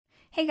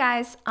Hey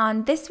guys,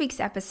 on this week's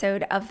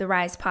episode of the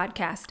Rise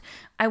podcast,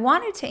 I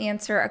wanted to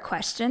answer a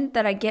question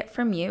that I get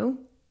from you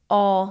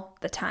all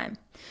the time.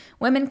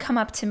 Women come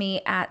up to me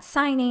at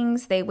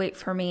signings, they wait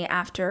for me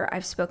after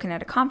I've spoken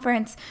at a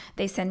conference,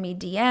 they send me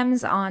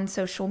DMs on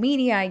social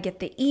media, I get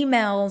the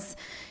emails.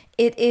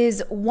 It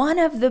is one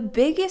of the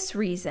biggest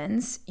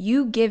reasons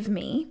you give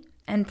me,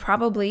 and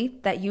probably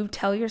that you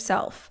tell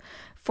yourself,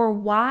 for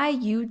why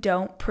you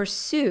don't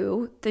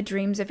pursue the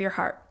dreams of your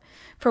heart.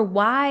 For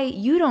why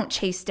you don't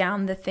chase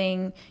down the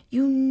thing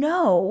you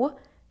know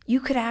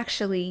you could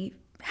actually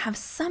have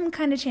some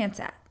kind of chance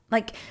at.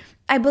 Like,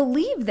 I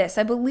believe this.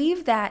 I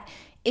believe that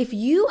if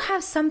you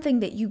have something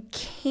that you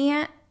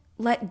can't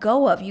let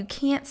go of, you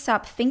can't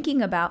stop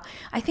thinking about,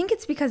 I think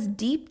it's because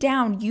deep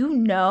down you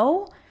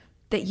know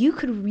that you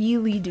could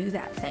really do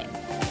that thing.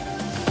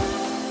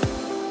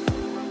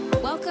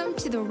 Welcome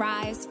to the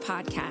Rise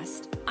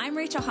podcast. I'm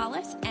Rachel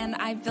Hollis, and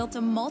I've built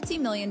a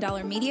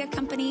multi-million-dollar media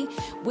company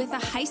with a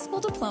high school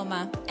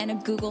diploma and a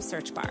Google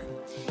search bar.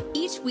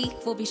 Each week,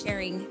 we'll be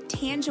sharing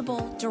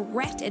tangible,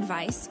 direct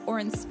advice or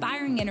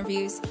inspiring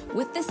interviews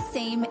with the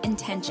same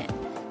intention.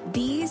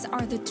 These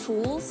are the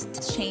tools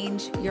to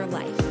change your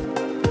life.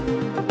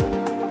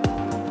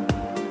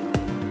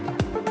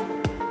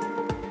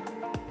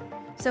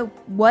 So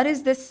what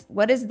is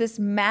this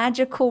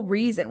magical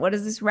reason? What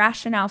is this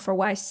rationale for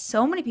why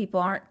so many people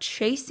aren't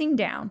chasing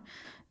down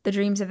the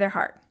dreams of their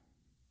heart?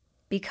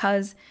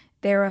 Because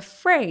they're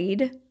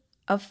afraid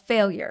of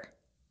failure.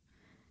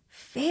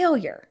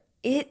 Failure.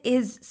 It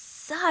is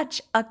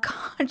such a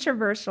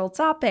controversial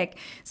topic,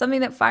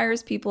 something that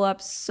fires people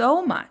up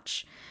so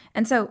much.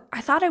 And so I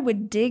thought I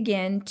would dig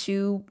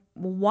into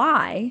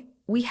why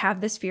we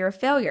have this fear of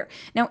failure.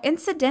 Now,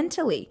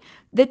 incidentally,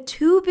 the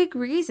two big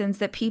reasons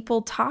that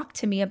people talk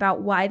to me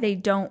about why they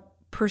don't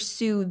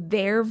pursue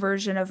their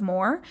version of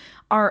more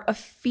are a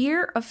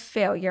fear of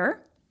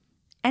failure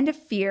and a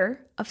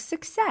fear of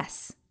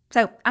success.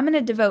 So I'm going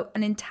to devote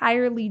an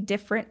entirely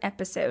different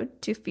episode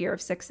to fear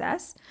of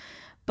success.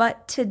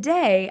 But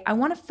today, I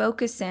want to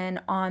focus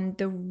in on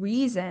the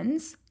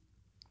reasons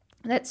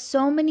that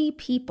so many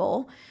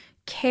people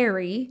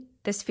carry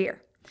this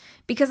fear.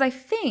 Because I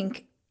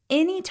think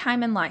any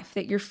time in life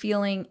that you're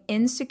feeling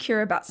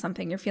insecure about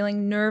something, you're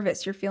feeling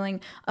nervous, you're feeling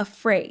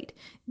afraid,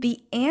 the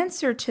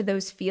answer to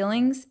those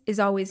feelings is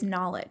always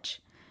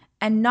knowledge.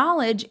 And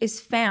knowledge is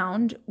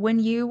found when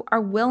you are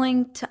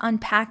willing to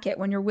unpack it,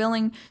 when you're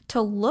willing to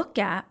look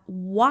at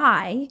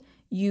why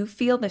you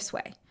feel this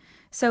way.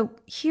 So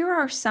here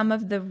are some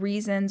of the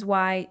reasons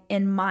why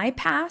in my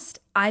past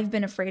I've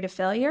been afraid of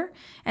failure.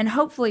 And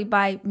hopefully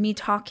by me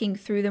talking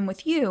through them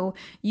with you,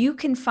 you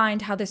can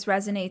find how this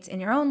resonates in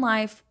your own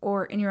life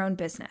or in your own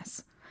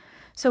business.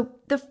 So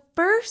the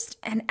first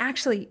and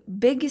actually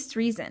biggest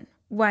reason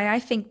why I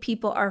think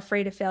people are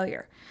afraid of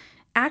failure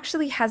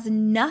actually has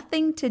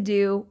nothing to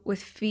do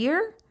with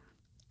fear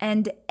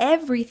and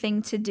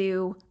everything to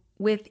do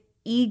with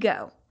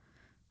ego.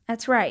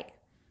 That's right.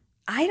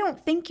 I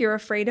don't think you're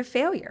afraid of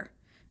failure.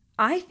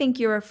 I think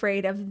you're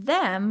afraid of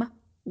them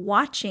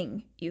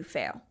watching you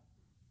fail.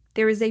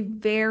 There is a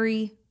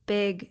very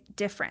big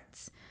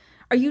difference.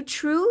 Are you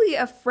truly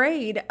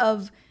afraid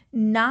of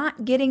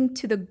not getting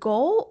to the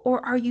goal,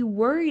 or are you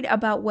worried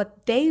about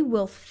what they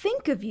will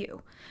think of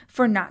you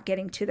for not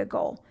getting to the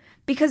goal?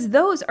 Because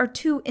those are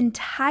two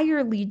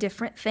entirely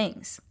different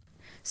things.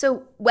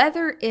 So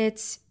whether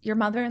it's your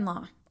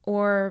mother-in-law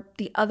or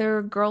the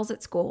other girls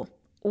at school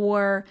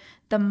or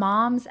the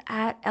moms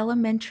at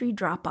elementary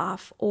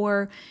drop-off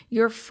or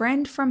your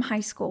friend from high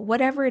school,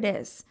 whatever it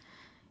is,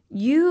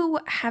 you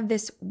have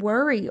this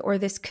worry or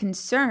this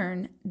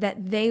concern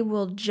that they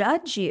will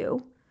judge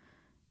you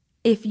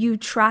if you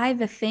try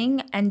the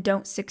thing and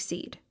don't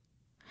succeed.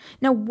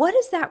 Now, what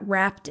is that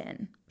wrapped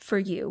in for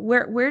you?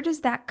 Where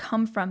does that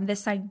come from,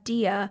 this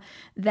idea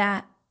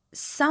that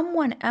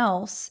someone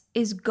else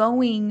is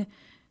going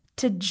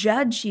to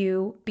judge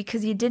you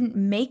because you didn't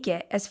make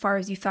it as far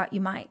as you thought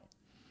you might?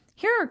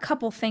 Here are a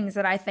couple things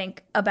that I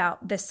think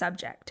about this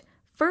subject.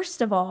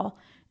 First of all,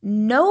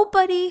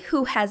 nobody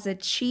who has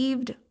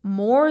achieved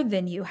more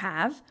than you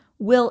have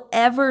will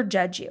ever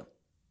judge you.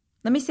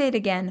 Let me say it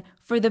again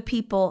for the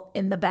people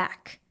in the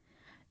back.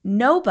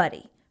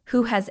 Nobody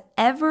who has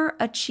ever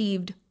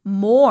achieved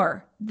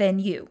more than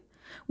you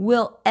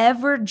will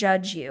ever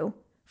judge you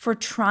for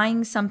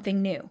trying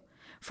something new,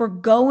 for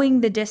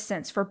going the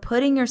distance, for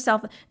putting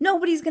yourself.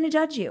 Nobody's going to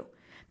judge you.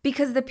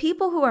 Because the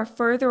people who are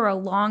further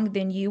along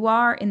than you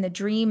are in the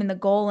dream and the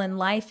goal in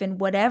life in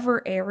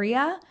whatever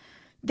area,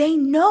 they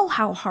know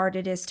how hard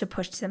it is to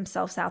push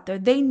themselves out there.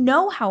 They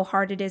know how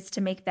hard it is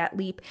to make that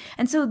leap.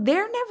 And so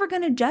they're never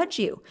going to judge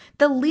you.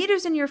 The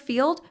leaders in your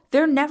field,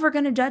 they're never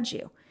going to judge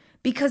you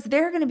because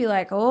they're going to be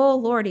like, oh,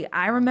 Lordy,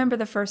 I remember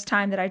the first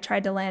time that I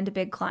tried to land a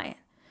big client.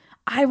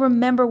 I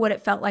remember what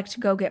it felt like to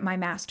go get my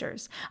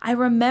master's. I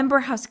remember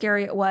how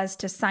scary it was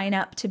to sign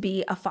up to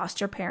be a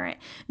foster parent.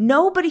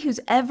 Nobody who's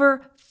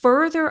ever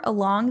further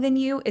along than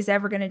you is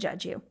ever going to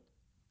judge you.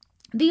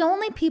 The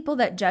only people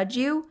that judge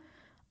you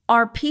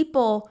are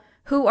people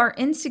who are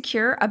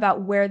insecure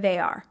about where they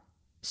are.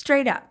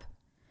 straight up.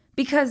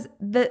 Because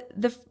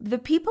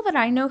the people that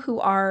I know who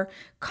are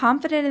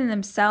confident in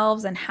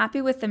themselves and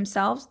happy with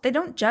themselves, they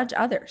don't judge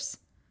others.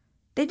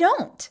 They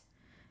don't.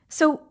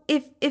 So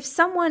if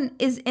someone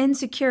is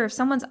insecure, if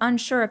someone's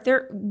unsure, if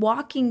they're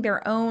walking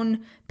their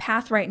own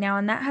path right now,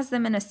 and that has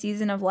them in a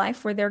season of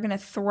life where they're going to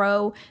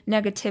throw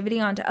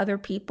negativity onto other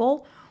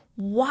people,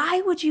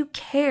 why would you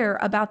care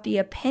about the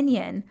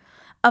opinion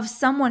of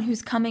someone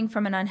who's coming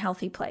from an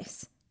unhealthy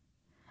place?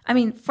 I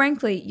mean,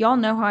 frankly, y'all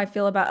know how I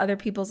feel about other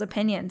people's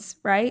opinions,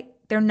 right?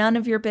 They're none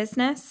of your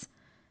business.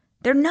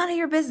 They're none of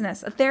your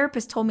business. A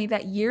therapist told me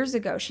that years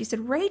ago. She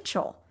said,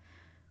 Rachel,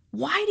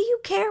 why do you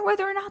care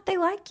whether or not they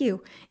like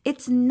you?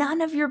 It's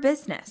none of your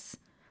business.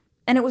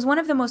 And it was one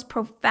of the most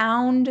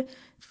profound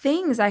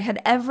things I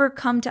had ever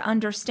come to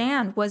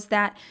understand, was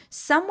that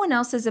someone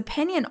else's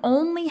opinion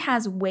only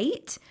has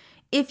weight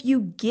if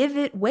you give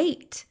it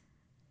weight.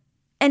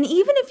 And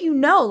even if you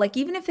know, like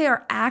even if they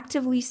are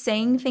actively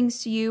saying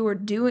things to you or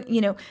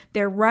doing,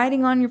 they're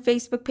writing on your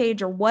Facebook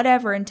page or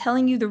whatever and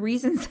telling you the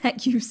reasons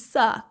that you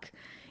suck,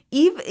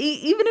 even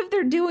if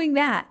they're doing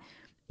that,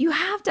 you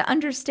have to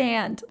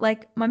understand,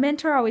 like my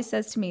mentor always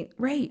says to me,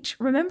 Rach,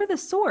 remember the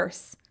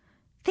source.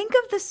 Think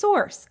of the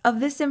source of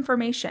this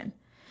information.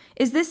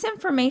 Is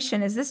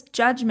this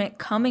judgment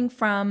coming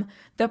from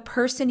the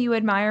person you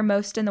admire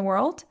most in the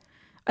world?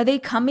 Are they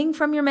coming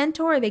from your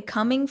mentor? Are they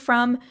coming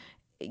from,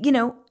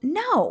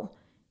 no.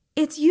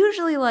 It's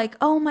usually like,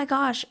 oh my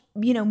gosh,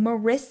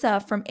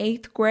 Marissa from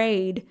 8th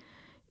grade,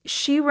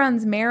 she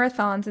runs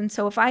marathons. And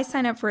so if I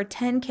sign up for a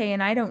 10K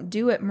and I don't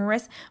do it,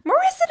 Marissa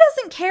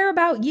doesn't care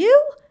about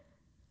you.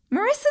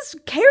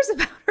 Marissa cares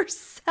about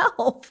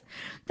herself.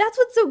 That's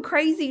what's so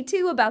crazy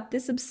too about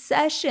this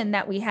obsession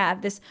that we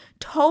have, this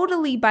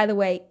totally, by the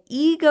way,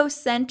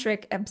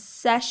 egocentric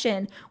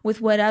obsession with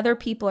what other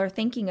people are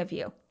thinking of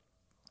you.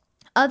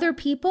 Other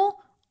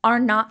people are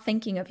not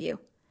thinking of you.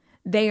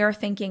 They are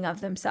thinking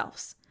of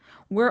themselves.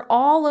 We're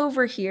all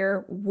over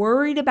here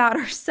worried about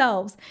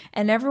ourselves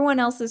and everyone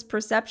else's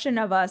perception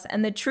of us.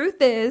 And the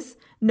truth is,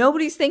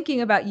 nobody's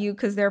thinking about you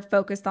because they're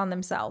focused on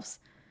themselves.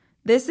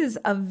 This is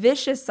a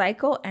vicious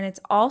cycle, and it's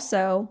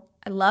also,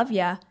 I love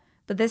ya,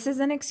 but this is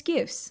an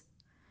excuse.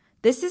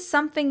 This is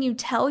something you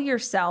tell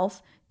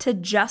yourself to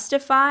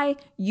justify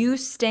you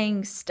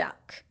staying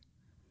stuck.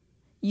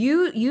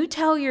 You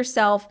tell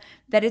yourself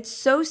that it's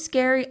so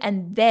scary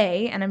and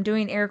I'm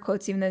doing air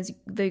quotes even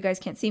though you guys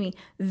can't see me,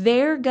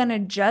 they're gonna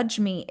judge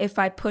me if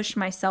I push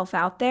myself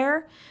out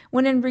there,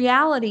 when in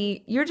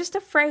reality, you're just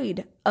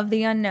afraid of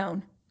the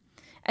unknown.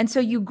 And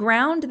so you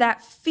ground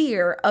that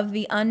fear of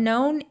the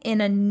unknown in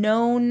a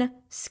known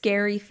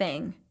scary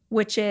thing,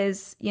 which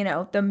is,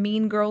 the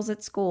mean girls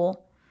at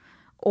school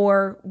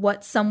or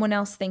what someone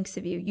else thinks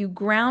of you. You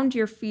ground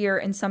your fear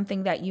in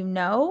something that you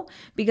know,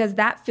 because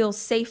that feels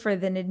safer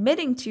than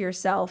admitting to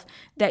yourself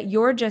that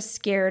you're just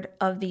scared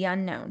of the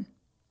unknown.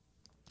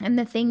 And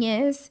the thing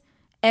is,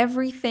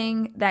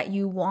 everything that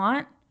you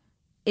want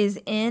is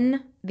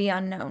in the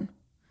unknown.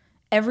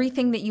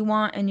 Everything that you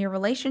want in your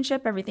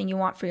relationship, everything you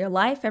want for your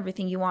life,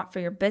 everything you want for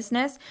your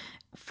business,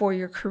 for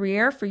your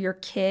career, for your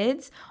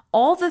kids,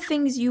 all the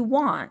things you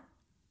want,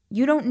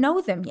 you don't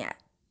know them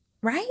yet,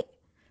 right?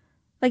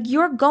 Like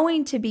you're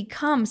going to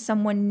become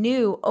someone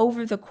new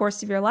over the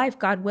course of your life.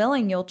 God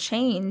willing, you'll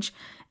change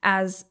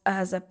as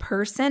a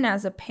person,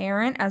 as a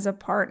parent, as a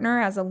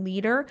partner, as a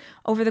leader.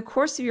 Over the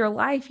course of your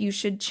life, you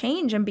should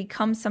change and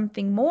become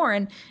something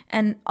more.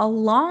 And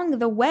along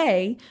the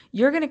way,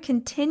 you're going to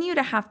continue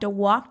to have to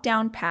walk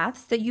down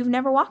paths that you've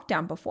never walked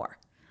down before.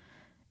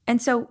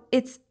 And so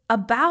it's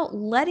about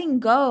letting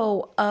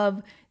go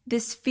of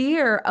this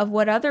fear of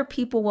what other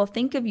people will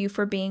think of you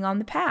for being on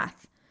the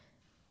path.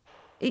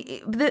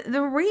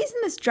 The reason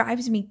this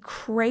drives me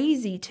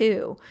crazy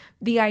too,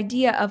 the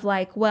idea of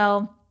like,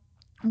 well,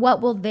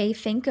 what will they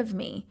think of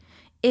me,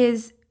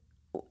 is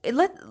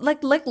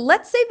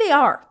let's say they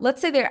are.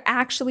 Let's say they're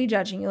actually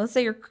judging you. Let's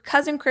say your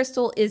cousin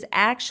Crystal is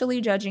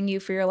actually judging you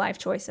for your life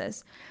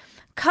choices.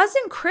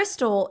 Cousin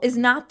Crystal is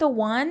not the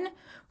one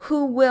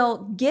who will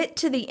get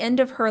to the end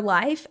of her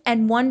life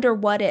and wonder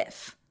what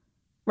if,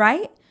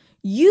 right?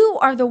 You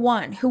are the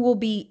one who will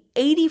be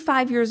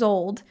 85 years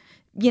old,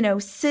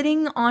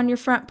 sitting on your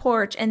front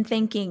porch and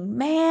thinking,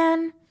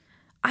 man,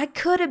 I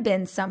could have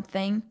been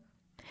something.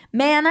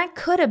 Man, I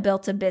could have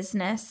built a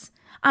business.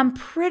 I'm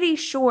pretty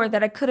sure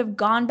that I could have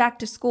gone back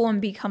to school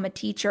and become a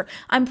teacher.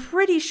 I'm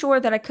pretty sure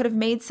that I could have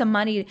made some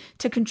money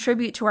to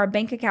contribute to our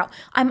bank account.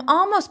 I'm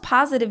almost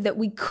positive that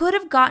we could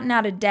have gotten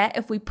out of debt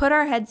if we put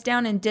our heads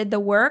down and did the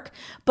work.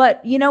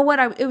 But you know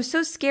what? It was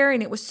so scary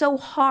and it was so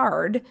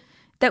hard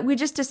that we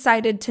just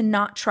decided to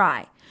not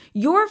try.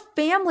 Your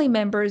family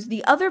members,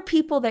 the other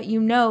people that you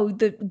know,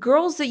 the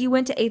girls that you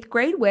went to 8th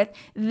grade with,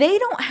 they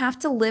don't have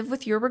to live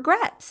with your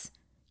regrets.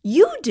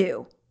 You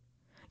do.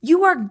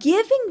 You are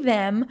giving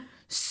them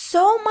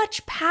so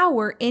much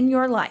power in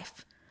your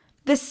life.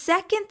 The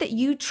second that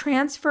you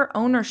transfer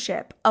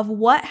ownership of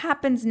what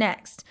happens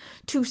next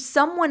to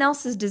someone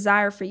else's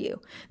desire for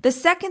you, the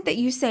second that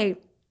you say,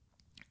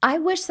 I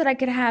wish that I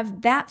could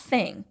have that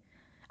thing.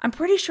 I'm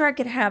pretty sure I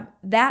could have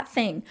that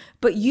thing,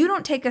 but you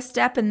don't take a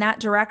step in that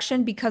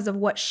direction because of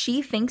what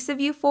she thinks of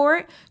you for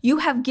it. You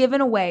have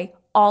given away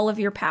all of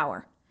your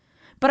power.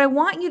 But I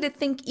want you to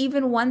think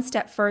even one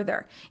step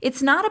further.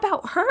 It's not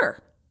about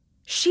her.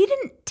 She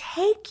didn't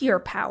take your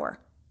power.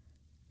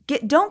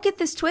 Don't get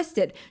this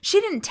twisted.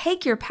 She didn't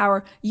take your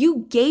power.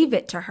 You gave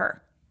it to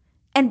her.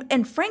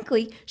 And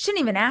frankly, she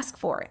didn't even ask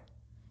for it.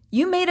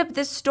 You made up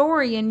this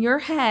story in your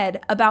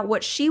head about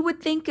what she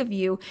would think of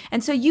you,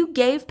 and so you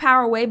gave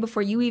power away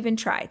before you even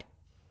tried.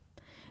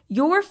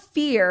 Your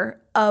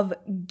fear of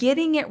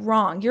getting it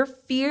wrong, your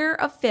fear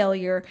of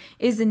failure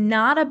is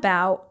not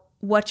about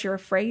what you're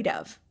afraid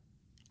of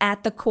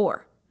at the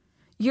core.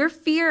 Your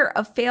fear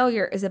of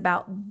failure is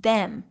about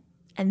them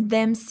and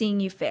them seeing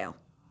you fail.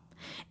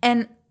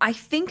 And I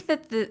think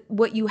that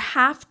what you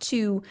have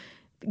to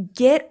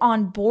get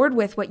on board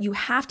with, what you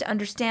have to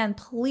understand,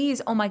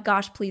 please, oh my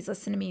gosh, please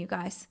listen to me, you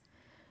guys.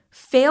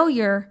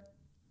 Failure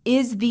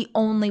is the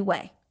only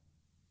way.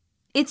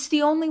 It's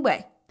the only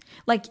way.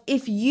 Like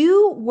if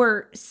you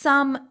were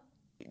some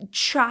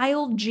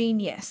child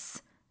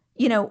genius,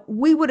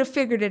 we would have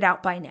figured it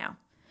out by now.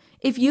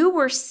 If you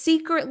were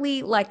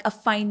secretly like a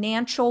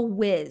financial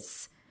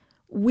whiz,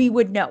 we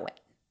would know it.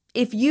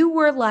 If you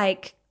were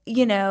like,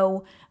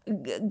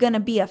 gonna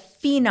be a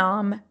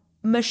phenom,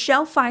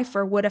 Michelle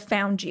Pfeiffer would have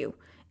found you.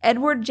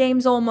 Edward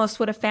James Olmos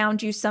would have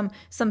found you. Some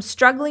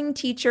struggling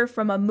teacher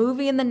from a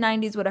movie in the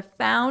 90s would have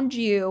found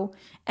you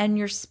and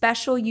your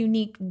special,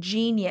 unique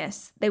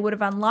genius. They would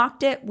have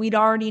unlocked it. We'd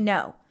already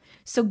know.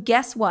 So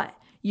guess what?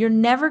 You're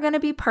never going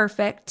to be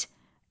perfect,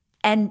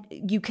 and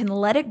you can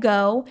let it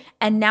go.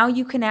 And now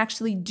you can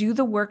actually do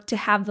the work to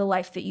have the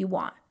life that you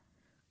want.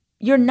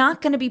 You're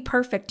not going to be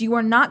perfect. You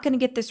are not going to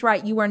get this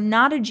right. You are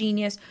not a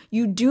genius.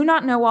 You do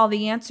not know all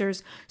the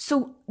answers.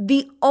 So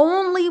the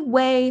only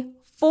way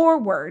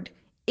forward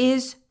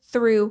is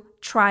through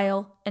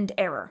trial and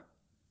error.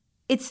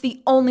 It's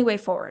the only way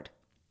forward.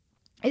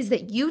 Is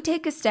that you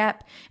take a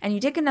step and you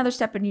take another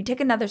step and you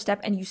take another step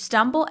and you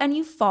stumble and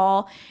you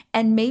fall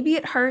and maybe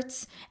it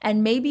hurts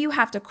and maybe you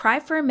have to cry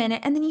for a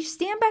minute and then you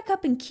stand back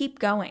up and keep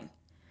going.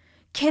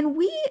 Can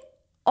we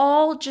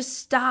all just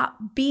stop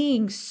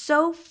being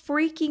so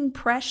freaking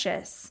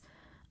precious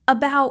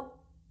about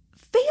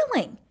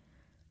failing?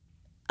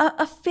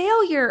 A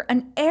failure,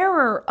 an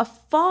error, a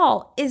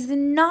fall is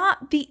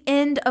not the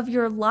end of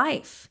your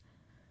life.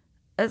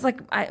 It's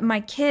like my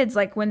kids,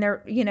 like when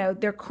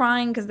they're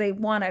crying because they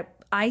want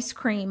ice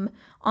cream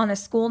on a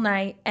school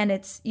night and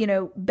it's,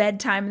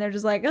 bedtime and they're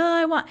just like, oh,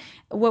 I want,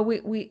 well,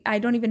 I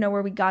don't even know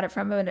where we got it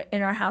from, but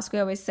in our house, we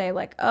always say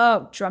like,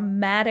 oh,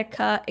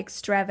 dramatica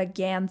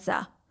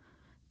extravaganza.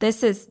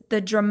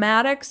 The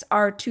dramatics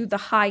are to the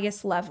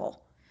highest level.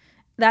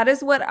 That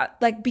is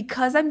what,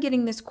 because I'm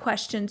getting this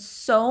question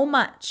so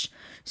much,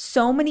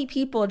 so many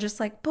people are just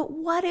like, but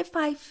what if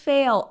I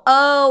fail?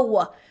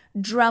 Oh,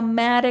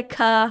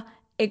 dramatica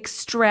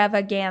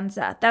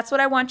extravaganza. That's what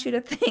I want you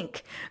to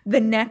think the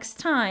next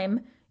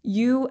time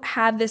you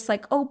have this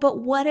like, oh, but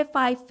what if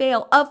I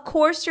fail? Of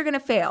course you're going to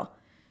fail.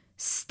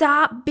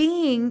 Stop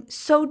being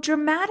so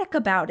dramatic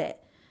about it.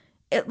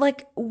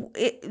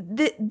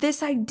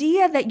 This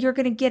idea that you're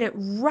going to get it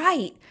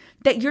right,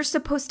 that you're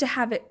supposed to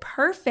have it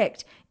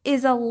perfect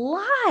is a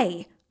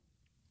lie.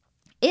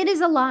 It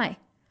is a lie.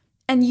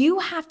 And you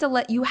have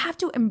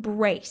to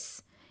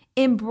embrace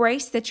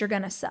that you're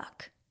going to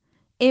suck.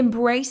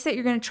 Embrace that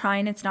you're going to try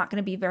and it's not going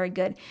to be very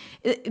good.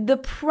 The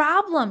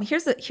problem,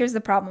 here's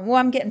the problem. Well,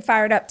 I'm getting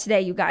fired up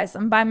today, you guys.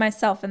 I'm by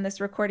myself in this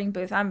recording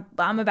booth. I'm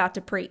about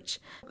to preach.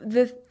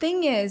 The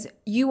thing is,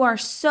 you are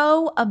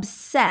so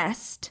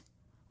obsessed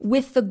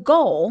with the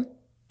goal,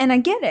 and I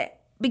get it,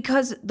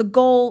 because the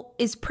goal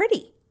is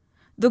pretty.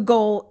 The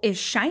goal is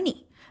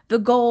shiny. The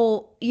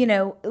goal,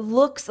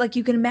 looks like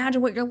you can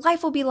imagine what your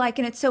life will be like.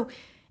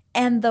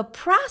 And the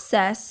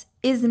process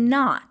is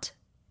not.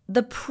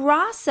 The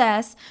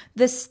process,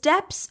 the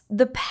steps,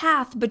 the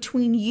path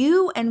between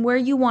you and where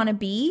you want to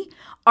be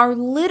are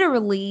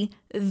literally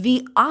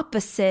the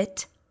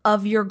opposite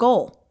of your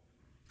goal.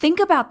 Think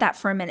about that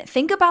for a minute.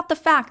 Think about the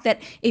fact that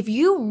if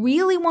you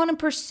really want to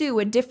pursue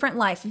a different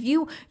life, if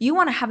you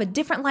want to have a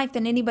different life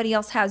than anybody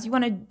else has, you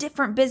want a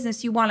different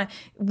business, you want to,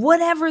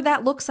 whatever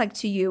that looks like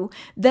to you,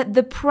 that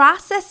the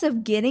process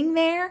of getting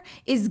there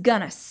is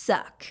gonna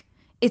suck.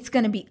 It's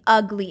going to be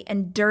ugly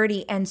and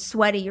dirty and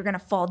sweaty. You're going to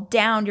fall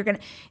down.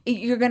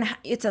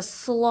 It's a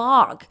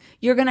slog.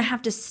 You're going to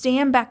have to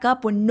stand back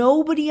up when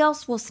nobody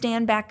else will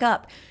stand back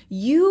up.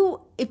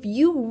 If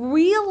you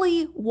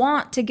really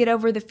want to get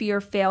over the fear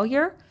of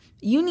failure,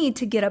 you need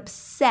to get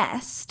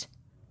obsessed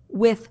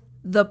with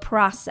the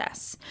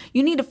process.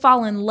 You need to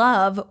fall in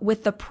love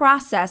with the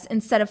process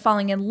instead of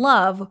falling in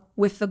love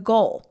with the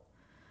goal.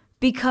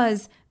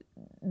 Because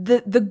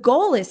the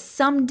goal is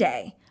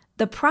someday.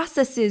 The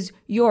process is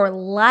your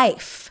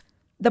life.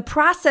 The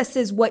process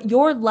is what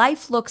your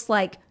life looks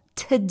like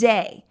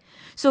today.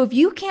 So if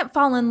you can't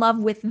fall in love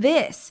with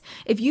this,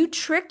 if you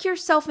trick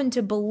yourself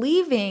into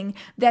believing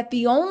that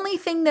the only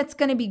thing that's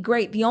going to be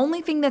great, the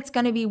only thing that's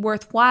going to be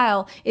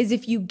worthwhile is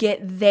if you get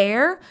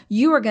there,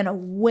 you are going to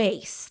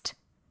waste.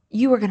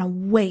 You are going to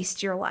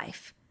waste your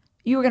life.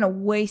 You are going to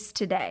waste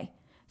today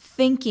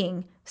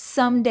thinking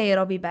someday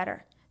it'll be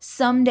better.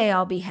 Someday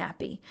I'll be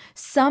happy.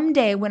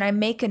 Someday when I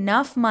make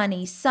enough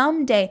money,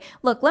 someday.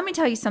 Look, let me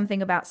tell you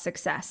something about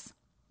success.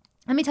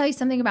 Let me tell you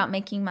something about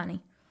making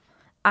money.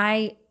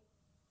 I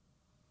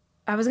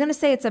was going to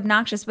say it's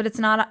obnoxious, but it's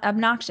not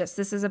obnoxious.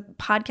 This is a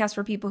podcast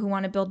for people who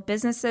want to build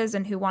businesses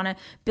and who want to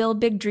build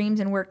big dreams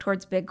and work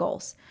towards big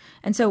goals.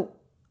 And so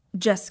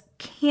just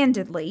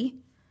candidly,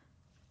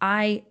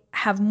 I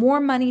have more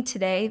money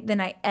today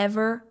than I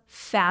ever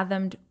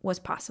fathomed was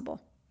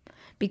possible.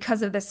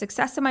 Because of the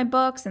success of my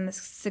books and the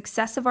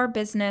success of our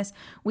business,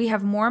 we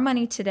have more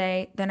money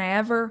today than I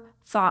ever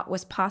thought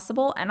was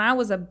possible. And I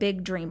was a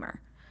big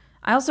dreamer.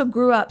 I also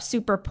grew up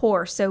super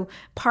poor. So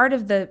part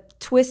of the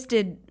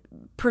twisted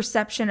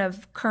perception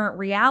of current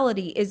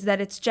reality is that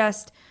it's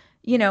just,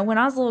 when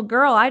I was a little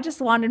girl, I just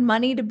wanted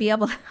money to be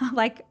able to,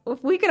 like,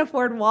 if we could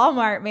afford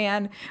Walmart,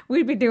 man,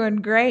 we'd be doing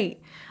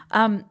great.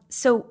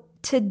 So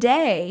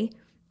today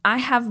I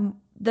have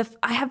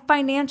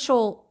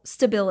financial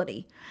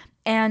stability.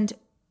 And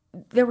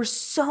there were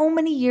so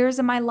many years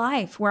in my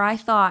life where I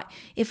thought,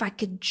 if I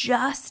could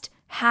just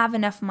have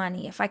enough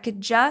money, if I could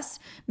just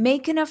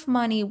make enough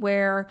money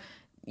where,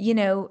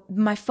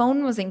 my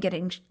phone wasn't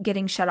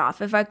getting shut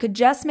off, if I could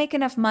just make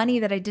enough money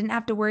that I didn't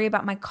have to worry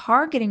about my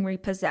car getting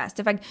repossessed,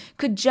 if I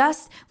could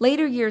just,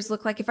 later years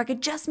look like if I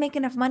could just make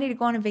enough money to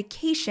go on a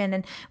vacation,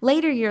 and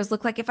later years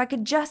look like if I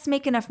could just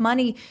make enough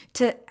money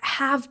to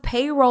have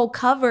payroll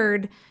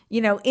covered,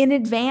 in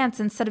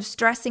advance instead of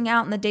stressing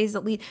out in the days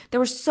that lead. There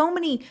were so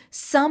many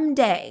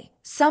someday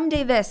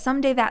this,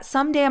 someday that,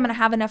 someday I'm going to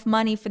have enough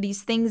money for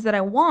these things that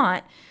I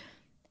want.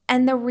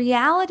 And the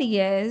reality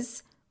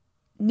is,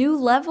 new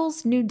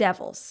levels, new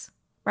devils,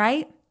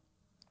 right?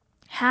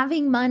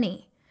 Having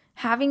money,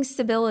 having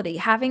stability,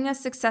 having a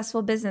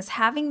successful business,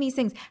 having these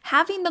things,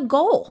 having the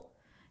goal,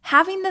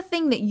 having the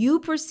thing that you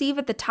perceive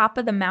at the top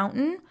of the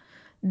mountain,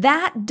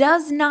 that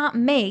does not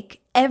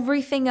make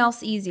everything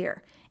else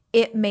easier.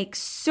 It makes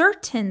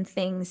certain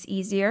things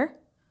easier,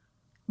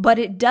 but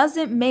it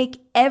doesn't make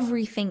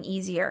everything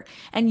easier.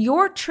 And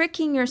you're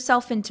tricking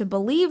yourself into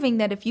believing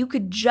that if you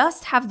could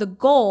just have the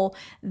goal,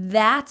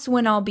 that's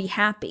when I'll be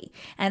happy.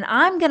 And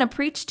I'm going to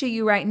preach to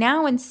you right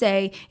now and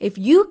say, if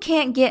you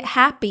can't get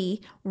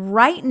happy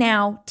right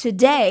now,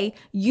 today,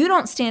 you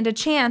don't stand a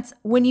chance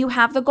when you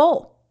have the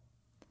goal.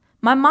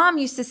 My mom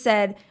used to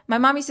say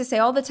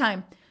all the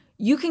time,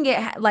 you can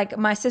get, like,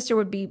 my sister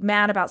would be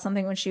mad about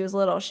something when she was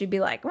little. She'd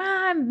be like,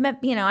 I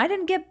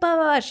didn't get blah,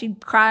 blah, blah.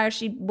 She'd cry or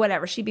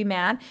she'd be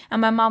mad.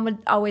 And my mom would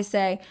always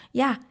say,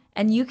 yeah,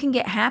 and you can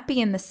get happy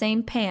in the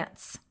same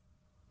pants.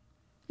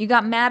 You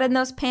got mad in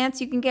those pants,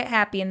 you can get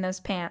happy in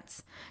those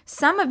pants.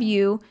 Some of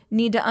you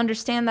need to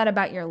understand that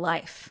about your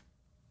life.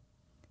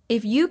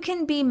 If you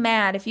can be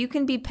mad, if you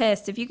can be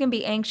pissed, if you can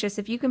be anxious,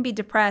 if you can be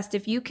depressed,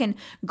 if you can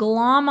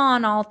glom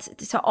on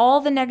to all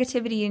the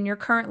negativity in your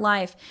current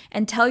life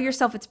and tell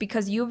yourself it's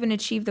because you haven't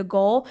achieved the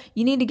goal,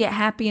 you need to get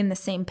happy in the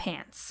same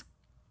pants.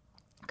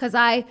 Because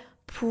I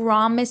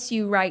promise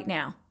you right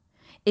now,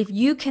 if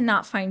you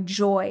cannot find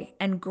joy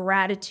and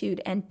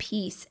gratitude and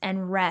peace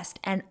and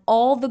rest and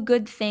all the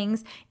good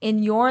things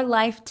in your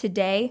life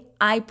today,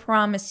 I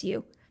promise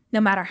you, no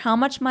matter how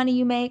much money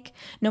you make,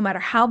 no matter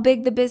how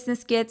big the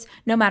business gets,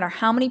 no matter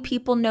how many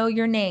people know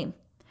your name,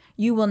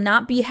 you will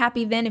not be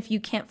happy then if you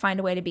can't find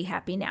a way to be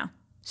happy now.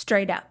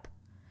 Straight up.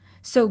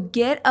 So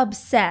get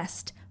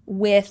obsessed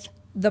with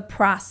the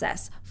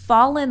process.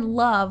 Fall in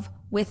love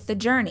with the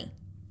journey.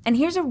 And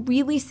here's a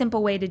really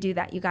simple way to do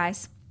that, you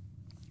guys.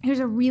 Here's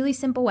a really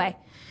simple way.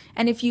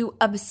 And if you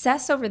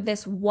obsess over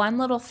this one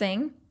little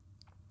thing,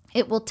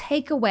 it will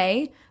take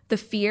away the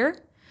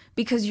fear,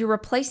 because you're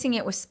replacing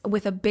it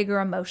with a bigger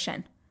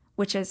emotion,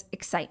 which is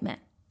excitement.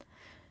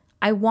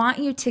 I want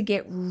you to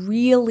get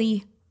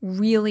really,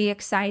 really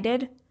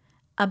excited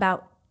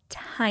about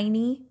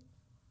tiny,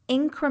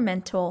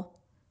 incremental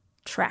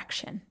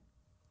traction.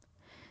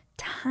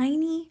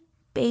 Tiny,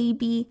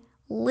 baby,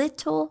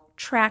 little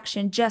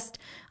traction, just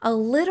a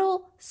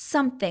little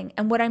something.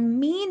 And what I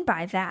mean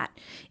by that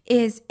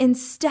is,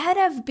 instead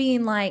of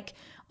being like,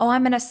 oh,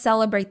 I'm going to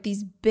celebrate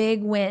these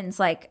big wins,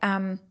 like,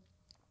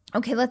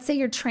 okay, let's say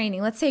you're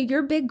training. Let's say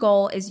your big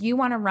goal is you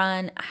want to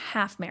run a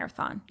half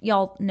marathon.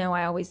 Y'all know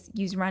I always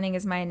use running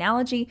as my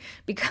analogy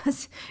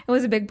because it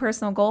was a big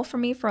personal goal for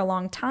me for a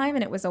long time,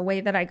 and it was a way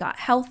that I got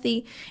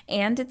healthy.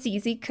 And it's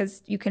easy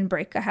because you can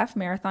break a half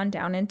marathon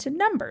down into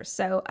numbers.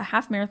 So a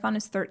half marathon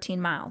is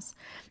 13 miles.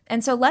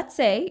 And so let's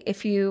say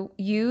if you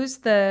use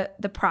the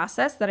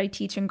process that I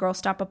teach in Girl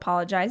Stop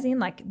Apologizing,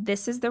 like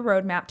this is the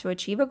roadmap to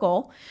achieve a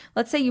goal.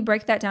 Let's say you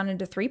break that down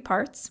into 3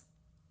 parts.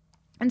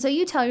 And so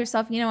you tell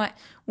yourself, you know what,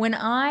 when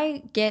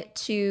I get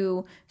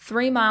to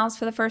 3 miles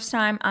for the first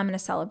time, I'm going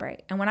to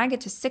celebrate. And when I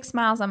get to 6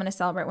 miles, I'm going to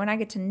celebrate. When I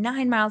get to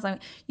 9 miles,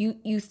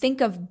 you think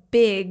of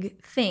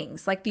big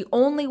things. Like the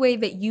only way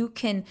that you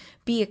can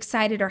be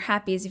excited or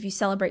happy is if you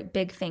celebrate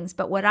big things.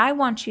 But what I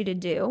want you to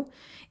do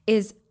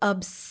is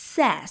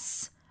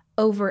obsess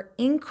over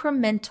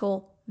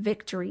incremental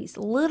victories,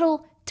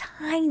 little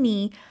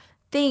tiny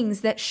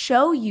things that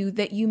show you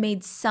that you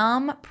made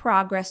some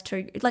progress,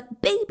 to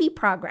like baby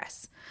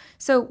progress.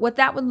 So what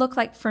that would look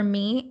like for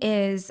me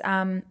is,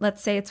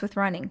 let's say it's with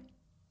running.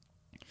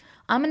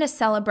 I'm going to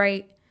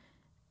celebrate,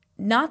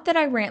 not that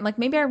I ran, like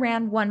maybe I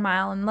ran 1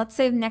 mile, and let's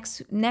say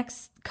the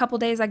next couple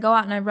days I go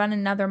out and I run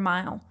another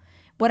mile.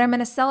 What I'm going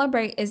to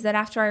celebrate is that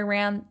after I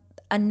ran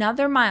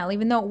another mile,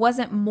 even though it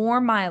wasn't more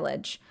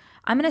mileage,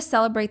 I'm going to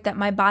celebrate that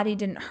my body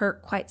didn't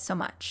hurt quite so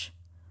much.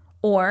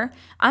 Or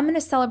I'm going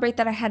to celebrate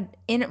that I had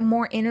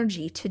more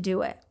energy to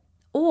do it.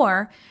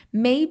 Or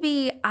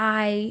maybe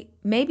I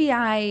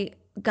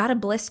got a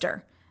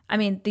blister. I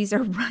mean, these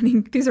are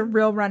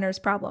real runners'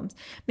 problems.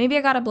 Maybe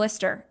I got a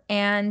blister,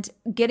 and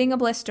getting a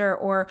blister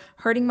or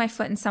hurting my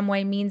foot in some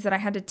way means that I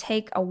had to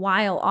take a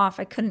while off.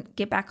 I couldn't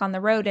get back on the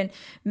road. And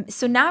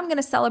so now I'm going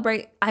to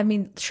celebrate,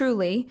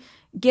 truly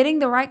getting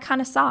the right kind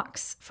of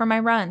socks for my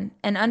run,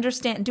 and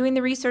doing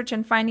the research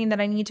and finding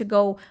that I need to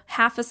go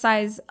half a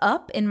size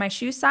up in my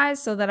shoe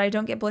size so that I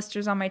don't get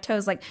blisters on my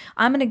toes. Like,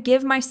 I'm going to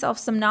give myself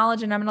some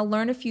knowledge, and I'm going to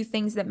learn a few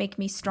things that make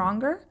me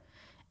stronger.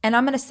 And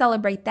I'm going to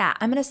celebrate that.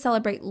 I'm going to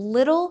celebrate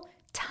little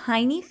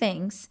tiny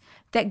things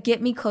that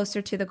get me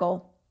closer to the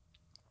goal.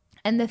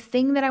 And the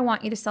thing that I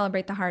want you to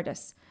celebrate the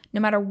hardest, no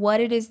matter what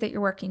it is that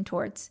you're working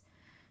towards,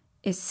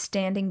 is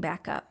standing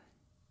back up.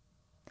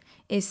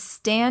 Is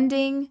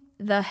standing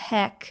the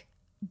heck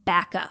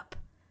back up.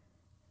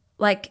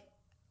 Like,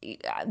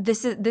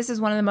 this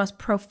is one of the most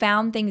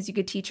profound things you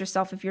could teach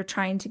yourself if you're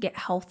trying to get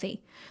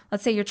healthy.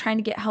 Let's say you're trying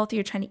to get healthy,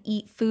 you're trying to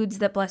eat foods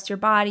that bless your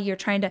body, you're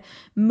trying to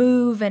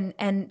move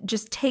and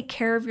just take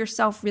care of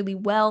yourself really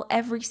well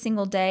every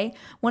single day.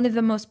 One of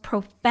the most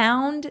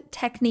profound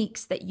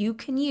techniques that you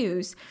can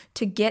use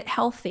to get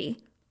healthy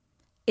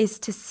is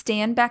to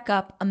stand back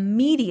up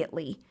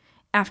immediately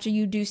after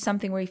you do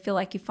something where you feel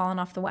like you've fallen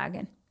off the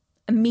wagon.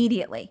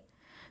 Immediately.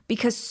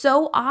 Because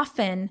so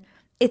often,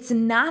 it's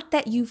not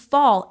that you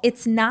fall,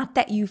 it's not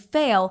that you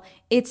fail,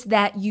 it's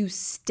that you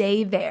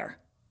stay there.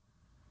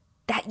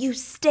 That you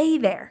stay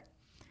there.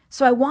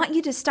 So I want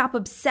you to stop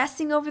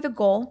obsessing over the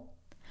goal.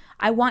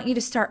 I want you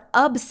to start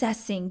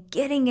obsessing,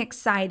 getting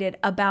excited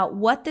about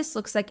what this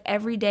looks like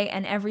every day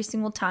and every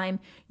single time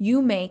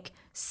you make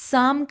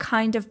some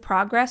kind of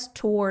progress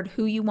toward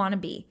who you want to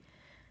be.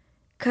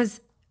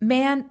 Because,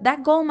 man,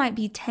 that goal might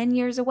be 10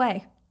 years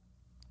away.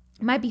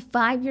 It might be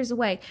 5 years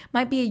away,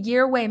 might be a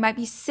year away, might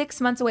be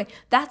 6 months away.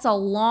 That's a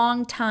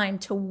long time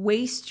to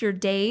waste your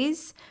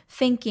days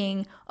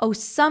thinking, oh,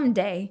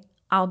 someday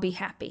I'll be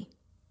happy.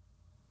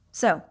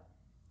 So,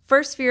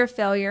 first fear of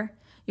failure,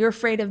 you're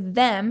afraid of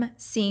them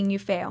seeing you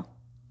fail.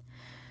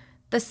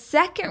 The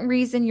second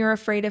reason you're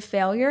afraid of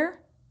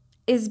failure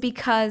is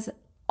because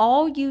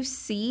all you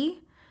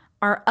see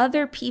are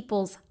other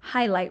people's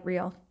highlight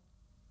reel.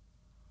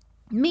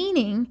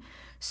 Meaning,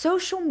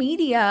 social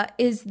media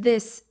is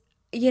this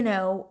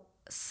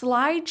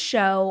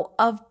slideshow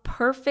of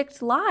perfect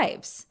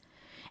lives.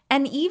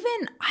 And even,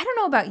 I don't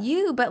know about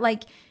you, but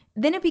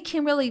then it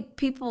became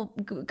people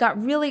got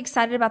really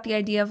excited about the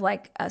idea of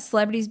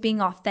celebrities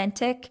being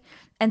authentic.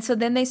 And so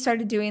then they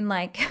started doing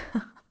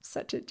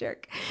such a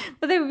jerk,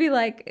 but it would be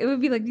like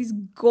these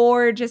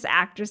gorgeous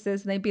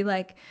actresses, and they'd be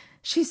like,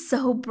 she's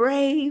so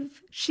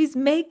brave. She's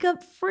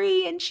makeup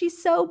free and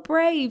she's so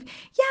brave.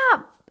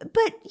 Yeah.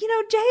 But,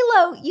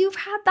 J-Lo, you've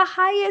had the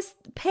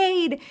highest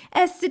paid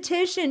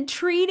esthetician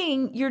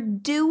treating your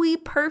dewy,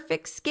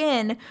 perfect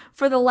skin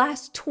for the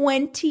last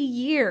 20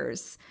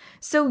 years.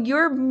 So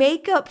your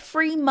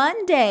makeup-free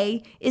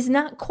Monday is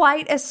not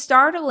quite as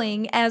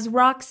startling as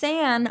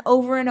Roxanne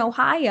over in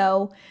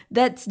Ohio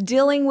that's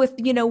dealing with,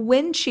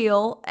 wind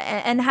chill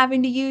and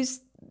having to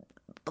use,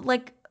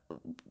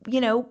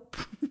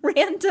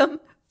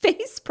 random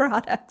face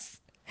products.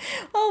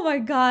 Oh my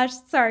gosh,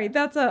 sorry,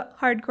 that's a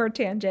hardcore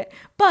tangent.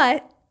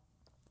 But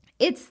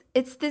it's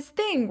this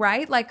thing,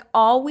 right?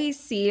 All we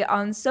see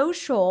on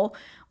social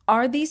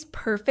are these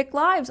perfect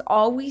lives.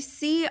 All we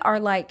see are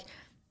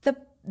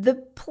the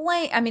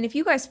play. I mean, if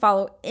you guys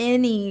follow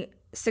any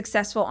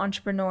successful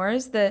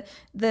entrepreneurs, the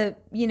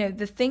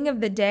thing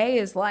of the day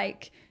is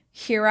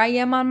here I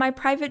am on my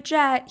private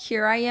jet,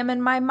 here I am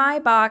in my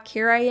Maybach,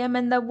 here I am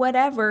in the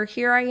whatever,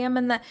 here I am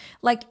in the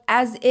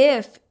as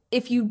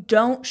if you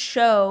don't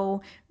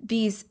show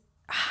these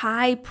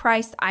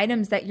high-priced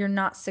items that you're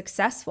not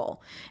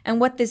successful. And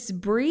what this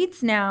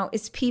breeds now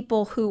is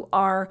people who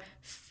are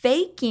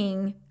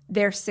faking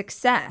their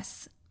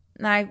success.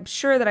 And I'm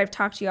sure that I've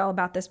talked to you all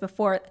about this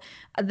before.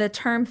 The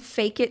term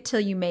fake it till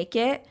you make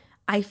it,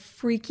 I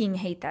freaking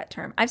hate that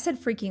term. I've said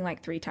freaking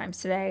 3 times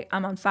today.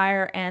 I'm on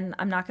fire and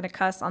I'm not going to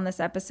cuss on this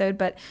episode,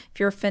 but if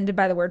you're offended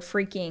by the word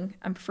freaking,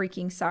 I'm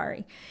freaking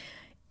sorry.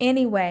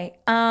 Anyway,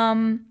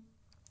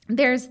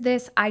 there's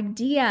this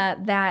idea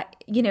that,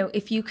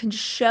 if you can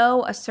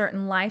show a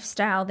certain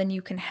lifestyle, then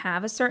you can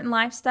have a certain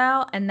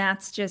lifestyle. And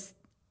that's just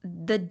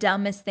the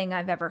dumbest thing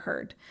I've ever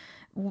heard.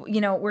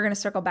 We're going to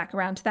circle back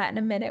around to that in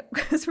a minute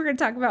because we're going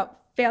to talk about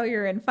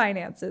failure in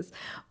finances.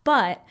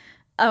 But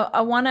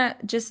I want to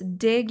just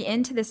dig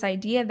into this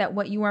idea that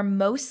what you are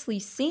mostly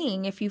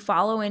seeing if you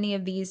follow any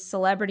of these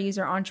celebrities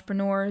or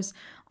entrepreneurs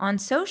on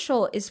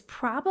social is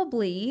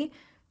probably,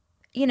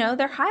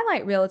 their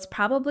highlight reel. It's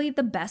probably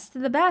the best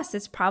of the best.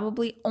 It's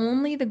probably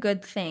only the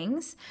good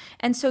things.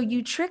 And so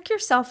you trick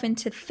yourself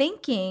into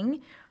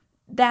thinking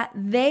that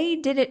they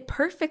did it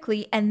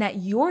perfectly and that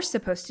you're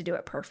supposed to do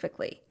it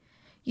perfectly.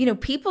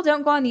 People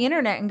don't go on the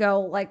internet and go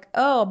like,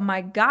 oh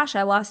my gosh,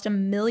 I lost $1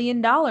 million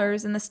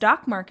in the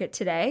stock market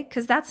today,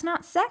 because that's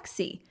not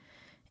sexy.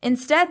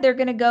 Instead, they're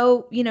going to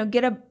go,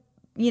 get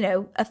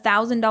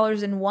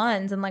 $1,000 in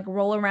ones and like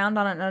roll around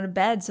on it on a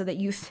bed so that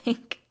you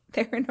think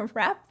they're in a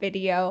rap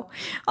video.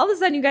 All of a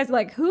sudden you guys are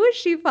like, who is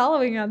she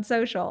following on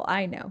social?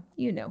 I know,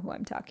 you know who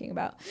I'm talking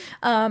about.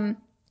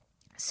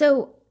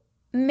 So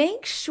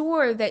make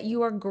sure that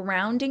you are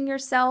grounding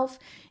yourself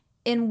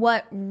in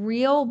what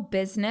real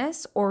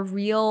business or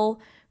real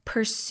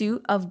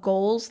pursuit of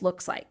goals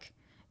looks like,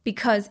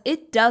 because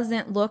it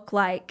doesn't look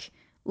like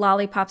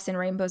lollipops and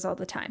rainbows all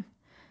the time.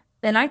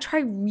 Then I try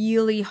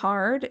really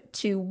hard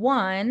to,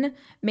 one,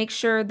 make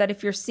sure that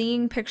if you're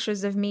seeing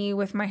pictures of me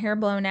with my hair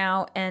blown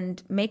out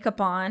and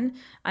makeup on,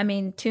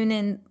 tune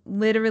in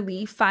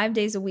literally 5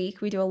 days a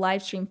week. We do a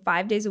live stream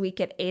 5 days a week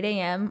at 8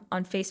 a.m.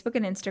 on Facebook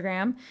and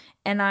Instagram.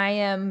 And I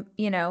am,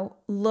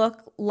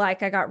 look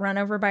like I got run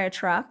over by a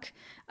truck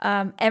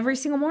every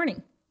single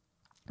morning,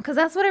 because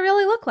that's what I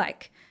really look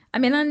like. I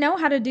know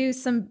how to do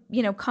some,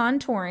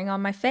 contouring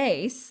on my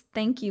face.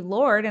 Thank you,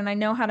 Lord. And I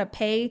know how to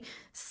pay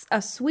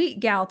a sweet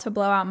gal to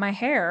blow out my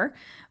hair.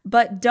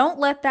 But don't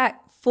let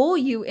that fool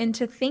you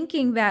into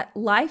thinking that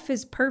life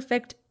is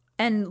perfect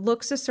and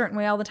looks a certain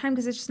way all the time,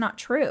 because it's just not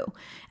true.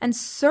 And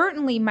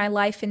certainly my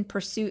life in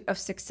pursuit of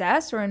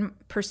success or in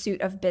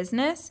pursuit of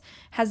business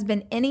has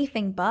been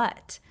anything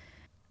but.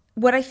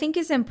 What I think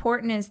is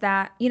important is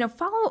that,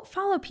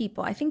 follow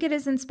people. I think it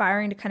is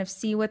inspiring to kind of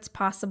see what's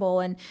possible.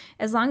 And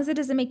as long as it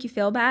doesn't make you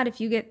feel bad,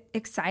 if you get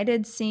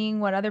excited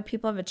seeing what other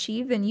people have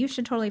achieved, then you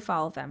should totally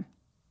follow them.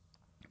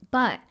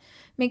 But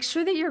make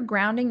sure that you're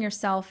grounding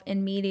yourself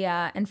in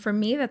media. And for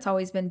me, that's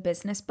always been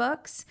business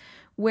books,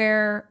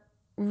 where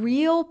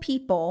real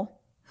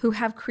people who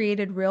have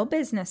created real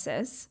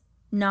businesses,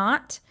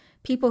 not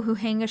people who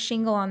hang a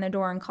shingle on their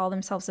door and call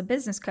themselves a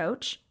business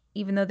coach,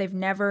 even though they've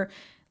never,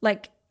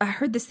 I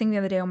heard this thing the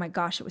other day. Oh my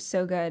gosh, it was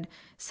so good.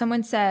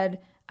 Someone said,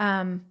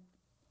 oh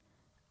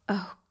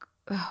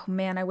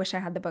man, I wish I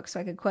had the book so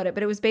I could quote it.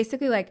 But it was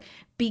basically like,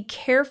 be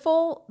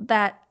careful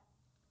that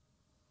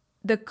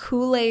the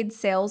Kool-Aid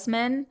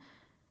salesman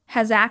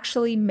has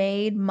actually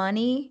made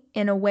money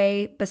in a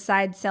way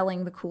besides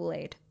selling the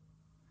Kool-Aid.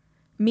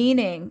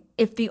 Meaning,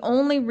 if the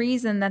only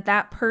reason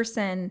that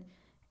person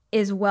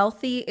is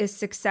wealthy, is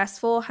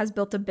successful, has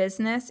built a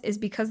business, is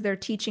because they're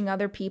teaching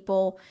other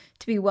people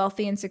to be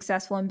wealthy and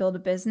successful and build a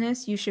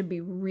business, you should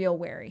be real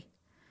wary.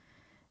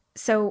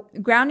 So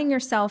grounding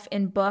yourself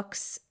in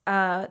books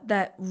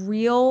that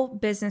real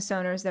business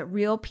owners, that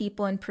real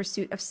people in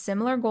pursuit of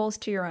similar goals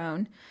to your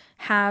own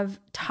have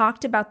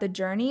talked about the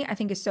journey, I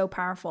think is so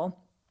powerful.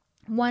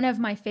 One of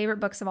my favorite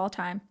books of all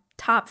time,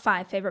 top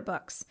 5 favorite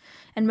books.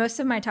 And most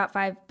of my top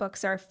 5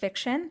 books are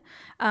fiction.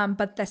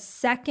 But the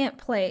second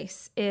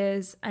place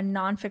is a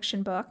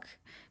nonfiction book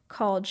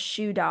called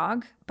Shoe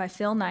Dog by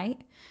Phil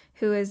Knight,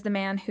 who is the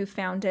man who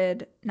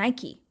founded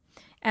Nike.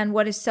 And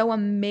what is so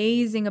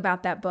amazing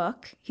about that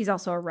book, he's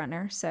also a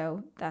runner,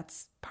 so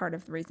that's part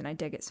of the reason I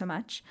dig it so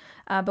much.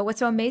 But what's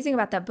so amazing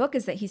about that book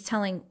is that he's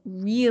telling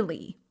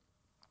really,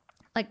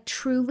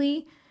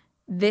 truly,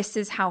 this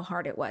is how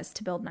hard it was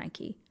to build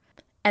Nike.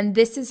 And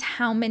this is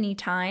how many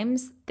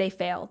times they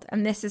failed.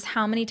 And this is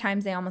how many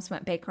times they almost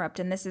went bankrupt.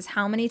 And this is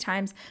how many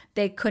times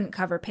they couldn't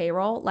cover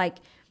payroll.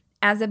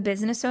 As a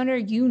business owner,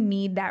 you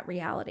need that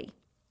reality.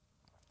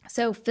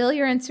 So fill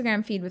your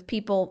Instagram feed with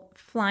people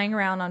flying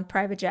around on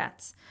private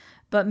jets,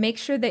 but make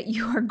sure that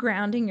you are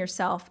grounding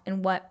yourself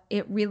in what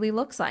it really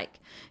looks like.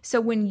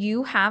 So when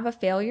you have a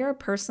failure,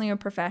 personally or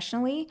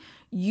professionally,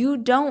 you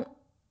don't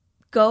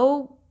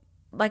go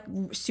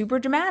super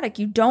dramatic.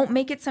 You don't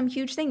make it some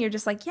huge thing. You're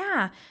just like,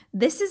 yeah,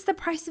 this is the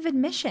price of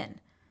admission.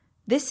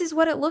 This is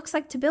what it looks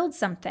like to build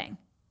something.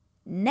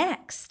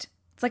 Next.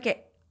 It's like an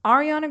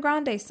Ariana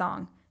Grande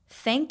song.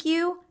 Thank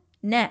you.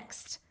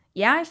 Next.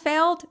 Yeah, I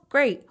failed.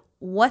 Great.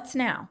 What's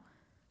now?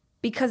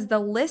 Because the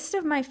list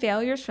of my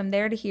failures from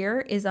there to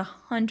here is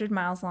 100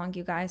 miles long,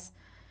 you guys.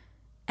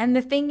 And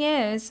the thing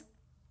is,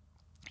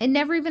 it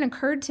never even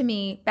occurred to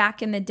me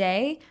back in the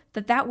day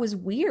that was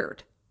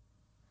weird.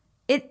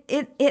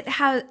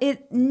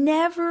 It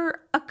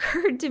never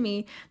occurred to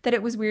me that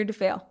it was weird to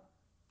fail.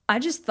 I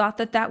just thought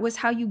that was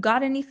how you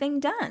got anything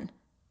done.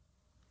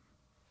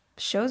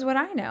 Shows what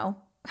I know.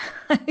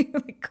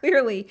 I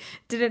clearly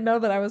didn't know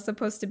that I was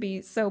supposed to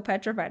be so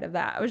petrified of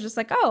that. I was just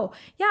like, oh,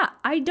 yeah,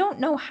 I don't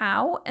know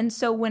how. And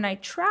so when I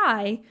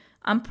try,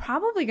 I'm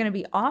probably going to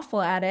be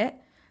awful at it,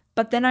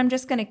 but then I'm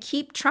just going to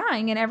keep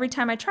trying. And every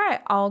time I try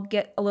it, I'll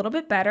get a little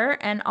bit better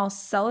and I'll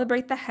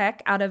celebrate the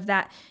heck out of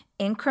that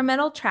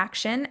incremental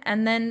traction.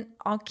 And then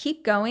I'll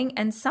keep going.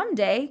 And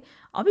someday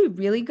I'll be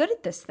really good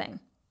at this thing.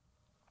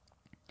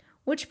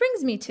 Which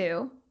brings me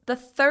to the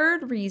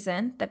third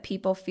reason that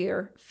people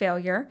fear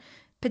failure,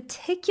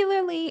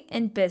 particularly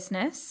in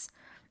business.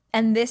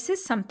 And this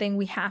is something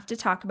we have to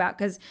talk about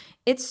because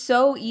it's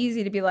so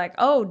easy to be like,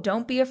 oh,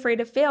 don't be afraid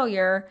of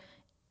failure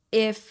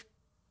if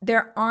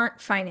there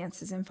aren't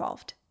finances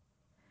involved.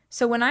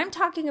 So when I'm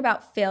talking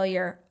about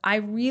failure, I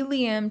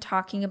really am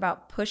talking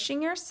about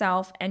pushing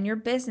yourself and your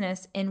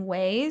business in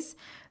ways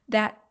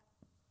that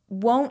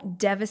won't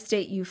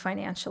devastate you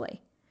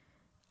financially.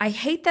 I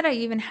hate that I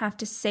even have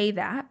to say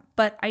that,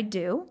 but I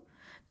do,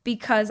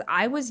 because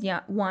I was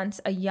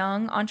once a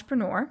young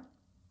entrepreneur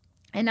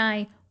and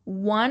I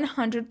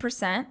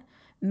 100%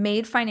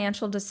 made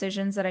financial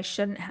decisions that I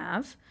shouldn't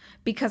have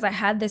because I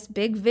had this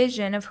big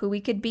vision of who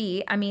we could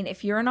be. I mean,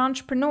 if you're an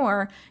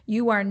entrepreneur,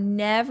 you are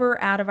never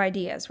out of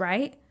ideas,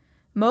 right?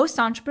 Most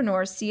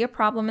entrepreneurs see a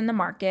problem in the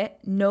market,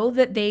 know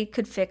that they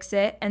could fix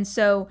it. And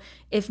so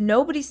if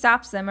nobody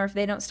stops them or if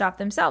they don't stop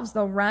themselves,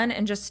 they'll run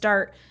and just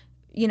start,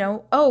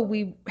 oh,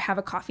 we have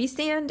a coffee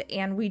stand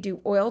and we do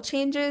oil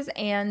changes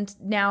and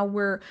now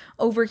we're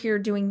over here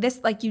doing this.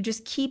 Like you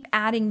just keep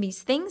adding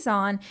these things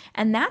on,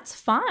 and that's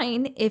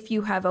fine if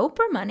you have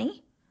Oprah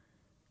money.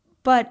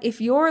 But if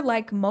you're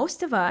like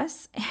most of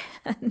us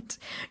and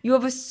you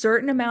have a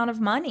certain amount of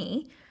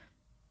money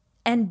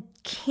and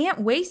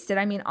can't waste it,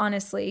 I mean,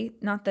 honestly,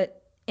 not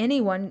that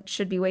anyone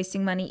should be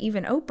wasting money,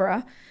 even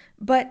Oprah,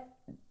 but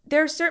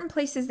there are certain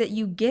places that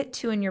you get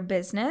to in your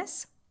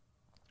business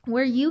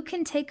where you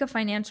can take a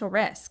financial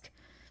risk.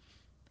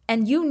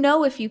 And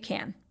if you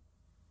can.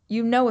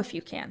 If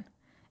you can.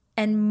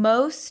 And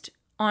most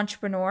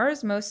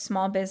entrepreneurs, most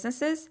small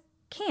businesses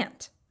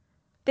can't.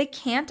 They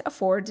can't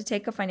afford to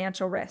take a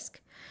financial risk.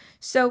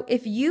 So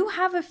if you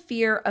have a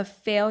fear of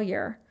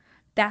failure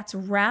that's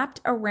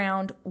wrapped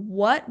around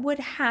what would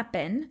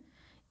happen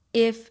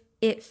if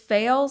it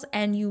fails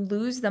and you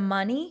lose the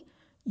money,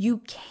 you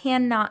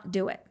cannot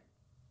do it.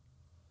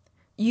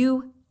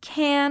 You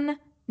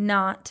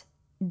cannot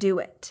do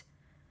it.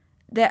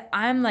 That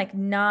I'm like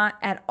not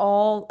at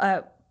all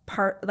a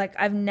part, like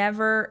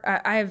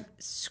I've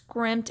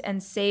scrimped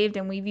and saved,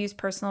 and we've used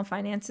personal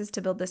finances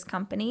to build this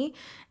company.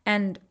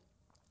 And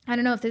I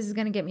don't know if this is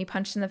going to get me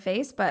punched in the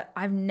face, but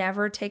I've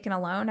never taken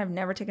a loan. I've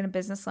never taken a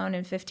business loan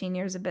in 15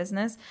 years of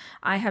business.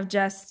 I have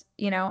just,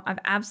 I've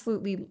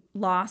absolutely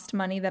lost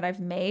money that I've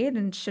made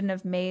and shouldn't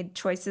have made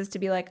choices to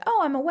be like,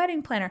 oh, I'm a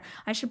wedding planner.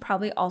 I should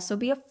probably also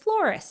be a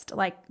florist.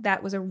 Like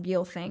that was a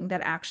real thing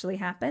that actually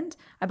happened.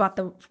 I bought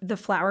the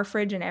flower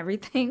fridge and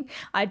everything.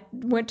 I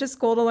went to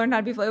school to learn how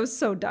to be, it was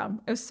so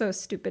dumb. It was so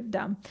stupid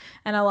dumb.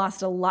 And I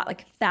lost a lot,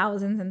 like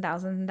thousands and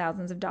thousands and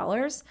thousands of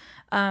dollars.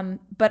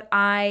 But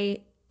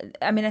I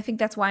think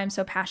that's why I'm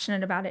so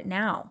passionate about it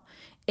now,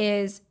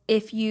 is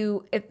if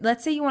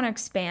let's say you want to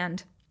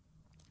expand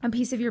a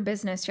piece of your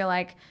business, you're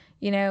like,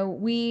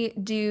 we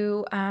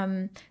do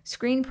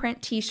screen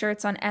print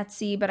t-shirts on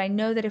Etsy, but I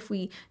know that if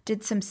we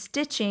did some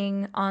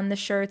stitching on the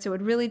shirts, it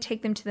would really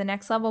take them to the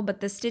next level.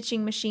 But the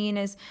stitching machine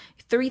is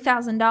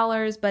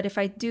 $3,000. But if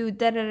I do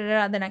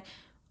then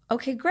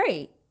okay,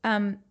 great.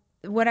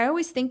 What I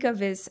always think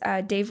of is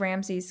Dave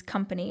Ramsey's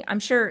company.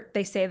 I'm sure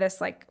they say this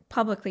like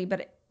publicly,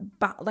 but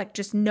like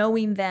just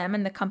knowing them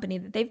and the company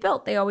that they've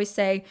built, they always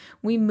say,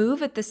 we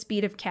move at the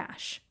speed of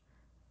cash.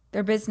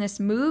 Their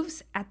business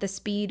moves at the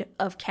speed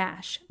of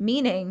cash,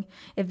 meaning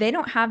if they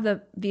don't have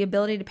the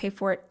ability to pay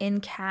for it in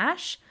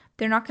cash,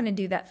 they're not going to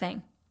do that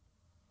thing.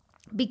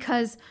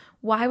 Because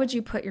why would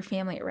you put your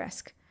family at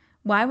risk?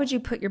 Why would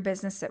you put your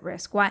business at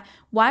risk?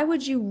 Why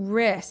would you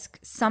risk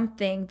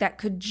something that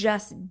could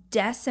just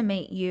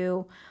decimate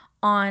you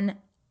on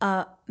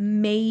a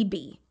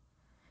maybe?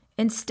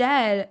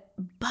 Instead,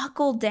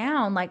 buckle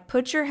down, like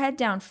put your head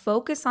down,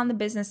 focus on the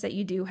business that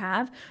you do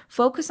have,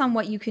 focus on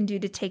what you can do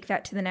to take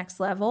that to the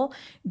next level.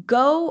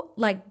 Go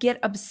like get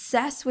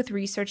obsessed with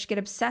research, get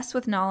obsessed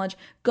with knowledge,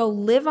 go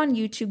live on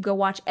YouTube, go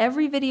watch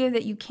every video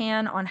that you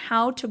can on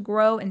how to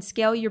grow and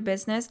scale your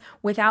business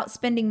without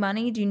spending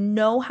money. Do you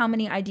know how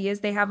many ideas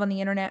they have on the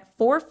internet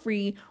for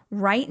free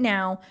right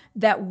now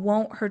that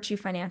won't hurt you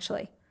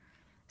financially?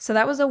 So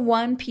that was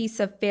one piece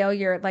of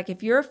failure. Like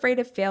if you're afraid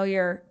of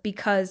failure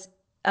because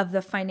of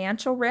the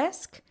financial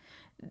risk,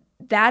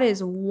 that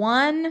is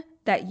one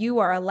that you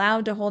are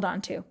allowed to hold on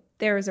to.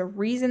 There is a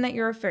reason that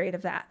you're afraid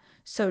of that.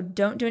 So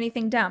don't do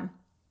anything dumb.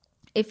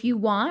 If you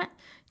want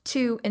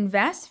to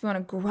invest, if you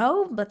want to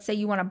grow, let's say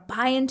you want to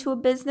buy into a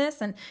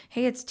business and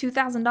hey, it's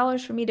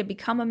 $2,000 for me to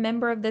become a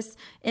member of this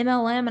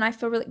MLM and I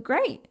feel really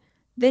great,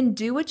 then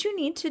do what you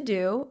need to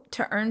do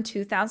to earn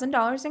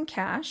 $2,000 in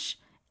cash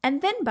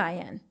and then buy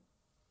in.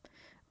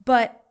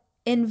 But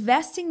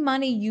investing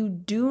money you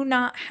do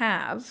not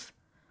have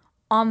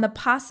on the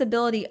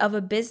possibility of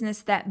a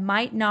business that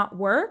might not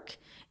work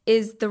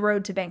is the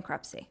road to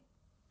bankruptcy.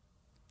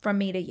 From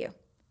me to you.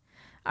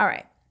 All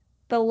right.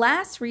 The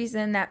last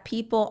reason that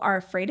people are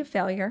afraid of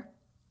failure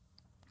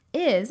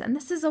is, and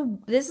this is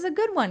a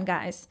good one,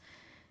 guys,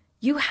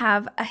 you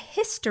have a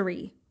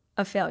history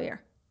of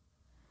failure.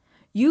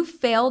 You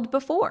failed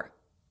before.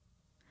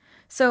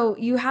 So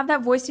you have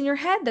that voice in your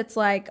head that's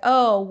like,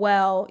 oh,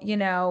 well,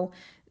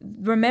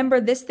 remember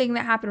this thing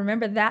that happened,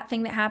 remember that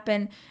thing that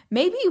happened.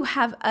 Maybe you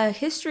have a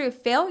history of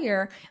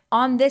failure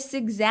on this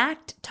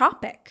exact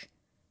topic.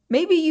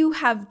 Maybe you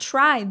have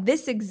tried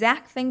this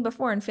exact thing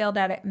before and failed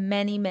at it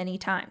many, many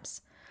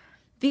times.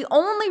 The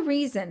only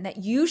reason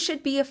that you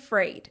should be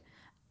afraid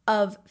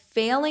of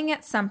failing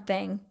at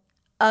something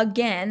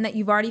again that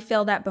you've already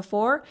failed at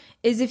before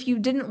is if you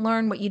didn't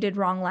learn what you did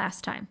wrong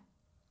last time.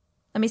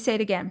 Let me say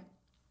it again.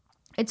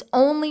 It's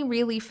only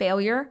really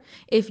failure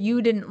if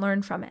you didn't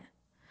learn from it.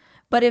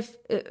 But if,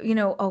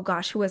 oh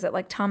gosh, who was it?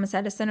 Like Thomas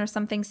Edison or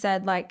something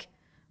said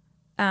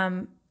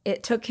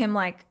it took him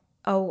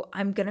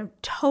I'm going to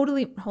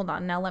totally, hold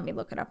on, now let me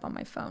look it up on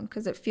my phone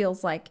because it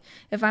feels like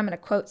if I'm going to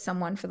quote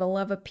someone, for the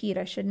love of Pete,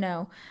 I should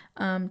know.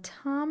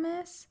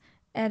 Thomas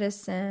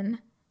Edison,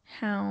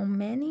 how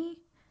many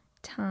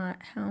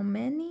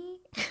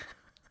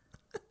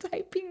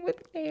typing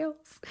with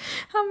nails,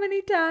 how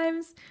many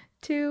times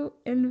to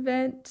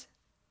invent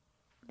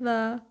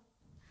the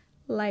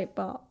light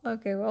bulb?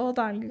 Okay, well, hold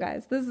on, you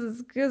guys. This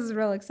is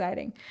real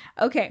exciting.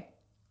 Okay,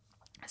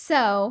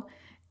 so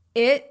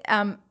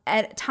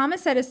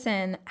Thomas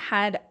Edison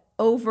had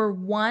over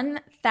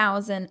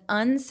 1,000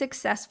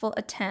 unsuccessful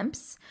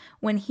attempts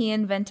when he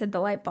invented the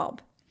light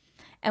bulb.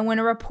 And when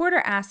a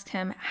reporter asked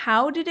him,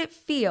 how did it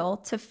feel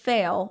to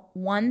fail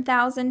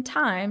 1,000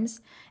 times?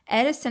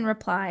 Edison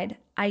replied,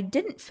 I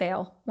didn't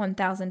fail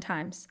 1,000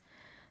 times.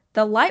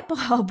 The light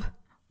bulb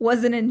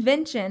was an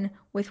invention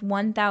with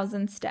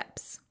 1,000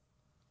 steps.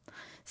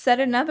 Said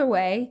another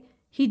way,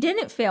 he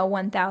didn't fail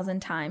 1,000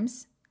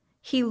 times.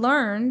 He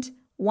learned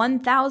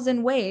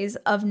 1,000 ways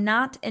of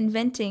not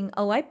inventing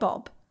a light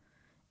bulb.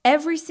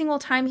 Every single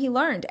time he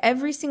learned,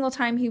 every single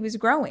time he was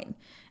growing.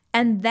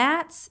 And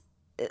that's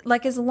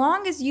as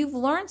long as you've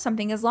learned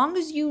something, as long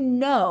as you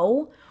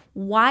know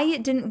why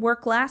it didn't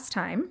work last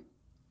time,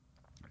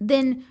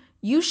 then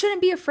you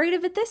shouldn't be afraid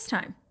of it this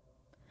time.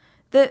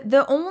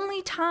 The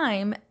only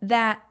time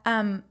that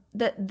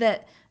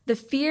the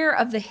fear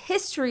of the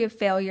history of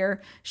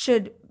failure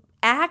should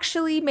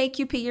actually make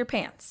you pee your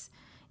pants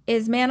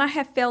is, man, I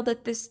have failed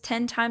at this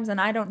 10 times and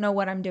I don't know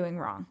what I'm doing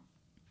wrong.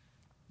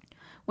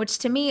 Which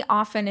to me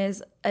often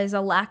is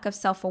a lack of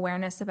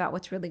self-awareness about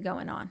what's really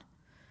going on.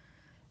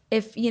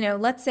 If,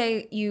 let's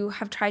say you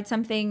have tried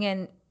something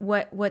and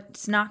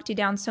what's knocked you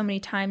down so many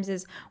times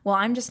is, well,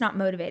 I'm just not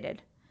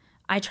motivated.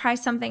 I try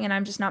something and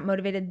I'm just not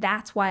motivated.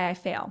 That's why I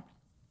fail.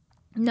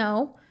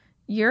 No,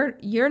 you're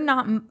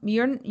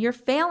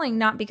failing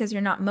not because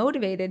you're not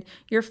motivated.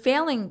 You're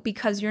failing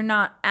because you're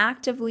not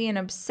actively and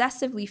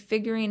obsessively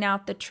figuring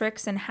out the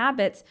tricks and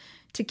habits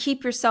to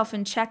keep yourself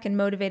in check and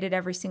motivated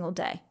every single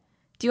day.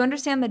 Do you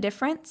understand the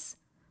difference?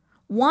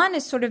 One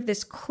is sort of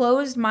this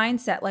closed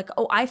mindset, like,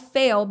 oh, I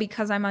fail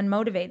because I'm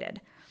unmotivated.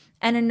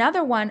 And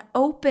another one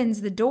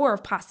opens the door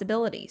of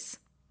possibilities.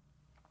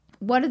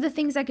 What are the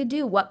things I could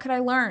do? What could I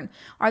learn?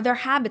 Are there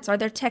habits? Are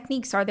there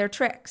techniques? Are there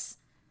tricks?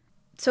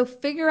 So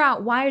figure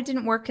out why it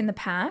didn't work in the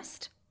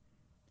past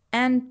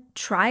and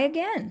try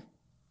again.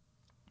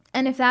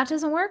 And if that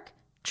doesn't work,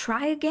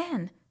 try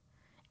again.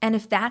 And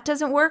if that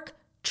doesn't work,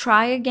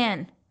 try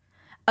again.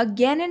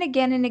 Again and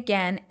again and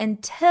again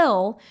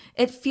until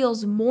it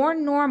feels more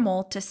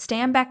normal to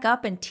stand back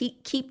up and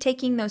keep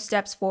taking those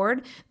steps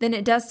forward than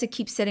it does to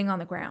keep sitting on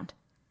the ground,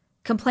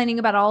 complaining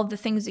about all of the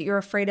things that you're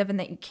afraid of and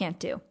that you can't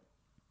do.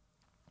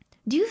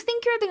 Do you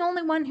think you're the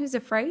only one who's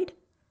afraid?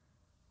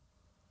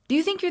 Do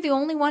you think you're the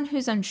only one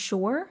who's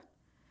unsure?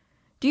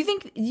 Do you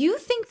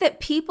think that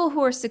people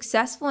who are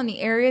successful in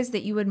the areas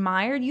that you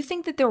admire, do you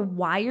think that they're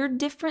wired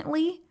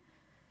differently?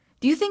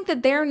 Do you think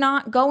that they're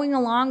not going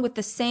along with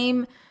the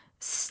same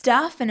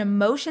stuff and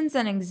emotions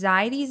and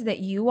anxieties that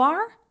you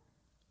are?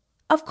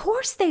 Of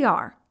course they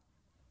are.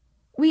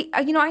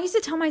 I used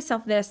to tell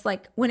myself this,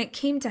 like when it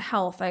came to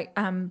health,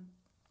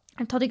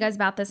 I've told you guys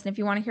about this. And if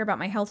you want to hear about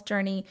my health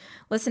journey,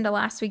 listen to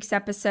last week's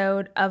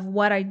episode of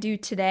what I do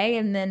today.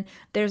 And then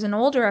there's an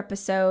older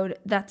episode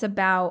that's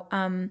about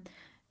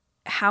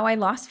how I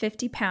lost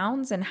 50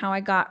 pounds and how I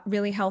got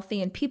really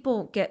healthy. And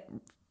people get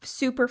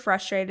super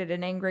frustrated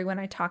and angry when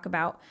I talk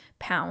about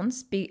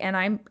pounds.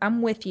 And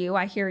I'm with you.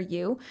 I hear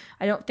you.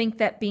 I don't think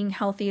that being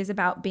healthy is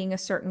about being a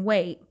certain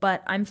weight,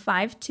 but I'm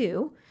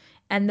 5'2",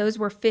 and those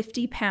were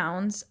 50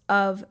 pounds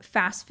of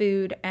fast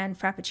food and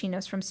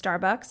Frappuccinos from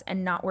Starbucks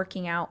and not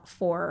working out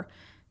for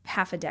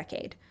half a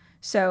decade.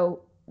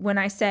 So when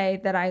I say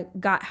that I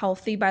got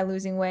healthy by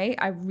losing weight,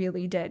 I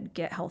really did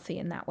get healthy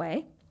in that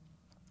way.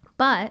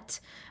 But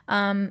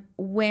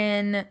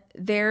when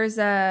there's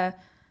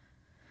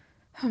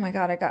oh my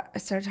God, I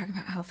started talking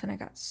about health and I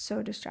got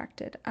so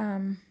distracted.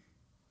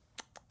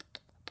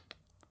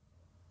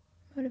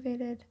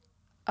 Motivated.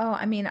 Oh,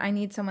 I mean, I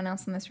need someone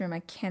else in this room.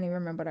 I can't even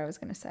remember what I was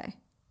going to say.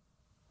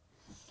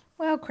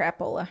 Well,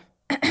 crapola.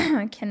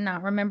 I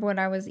cannot remember what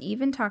I was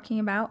even talking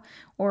about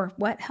or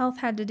what health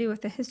had to do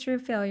with the history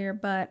of failure,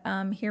 but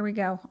here we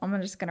go.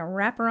 I'm just going to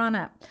wrap her on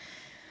up.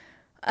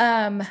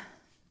 I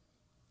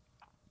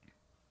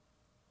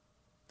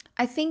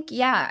think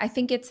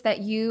it's that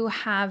you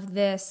have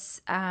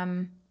this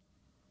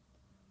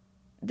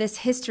this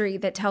history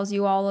that tells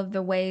you all of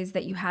the ways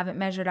that you haven't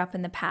measured up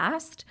in the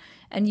past,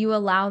 and you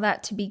allow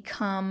that to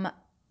become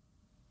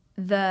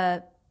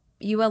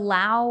you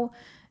allow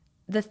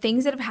the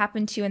things that have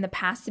happened to you in the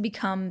past to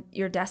become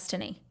your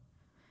destiny.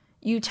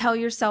 You tell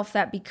yourself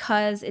that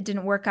because it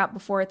didn't work out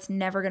before, it's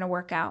never going to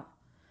work out.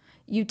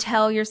 You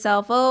tell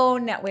yourself, oh,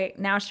 no, wait,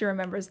 now she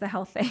remembers the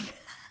health thing.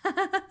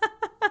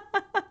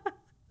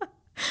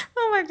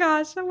 Oh my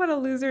gosh, what a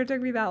loser. It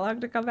took me that long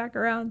to come back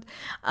around.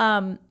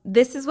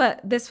 This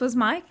was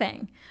my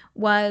thing,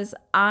 was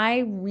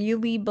I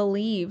really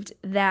believed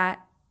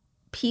that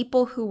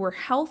people who were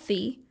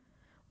healthy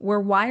were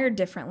wired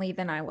differently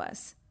than I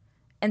was.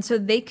 And so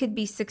they could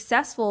be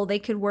successful, they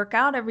could work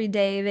out every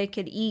day, they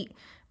could eat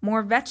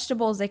more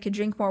vegetables, they could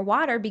drink more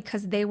water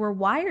because they were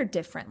wired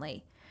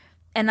differently.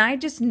 And I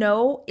just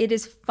know it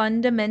is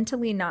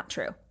fundamentally not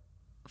true.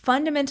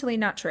 Fundamentally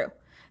not true.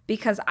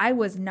 Because I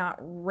was not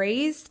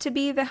raised to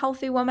be the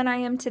healthy woman I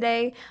am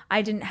today.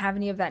 I didn't have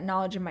any of that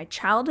knowledge in my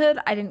childhood.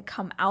 I didn't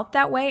come out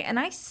that way. And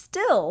I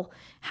still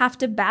have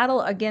to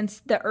battle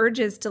against the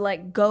urges to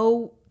like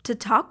go to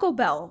Taco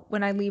Bell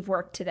when I leave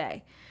work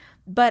today.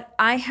 But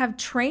I have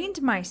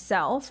trained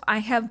myself. I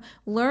have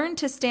learned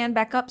to stand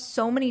back up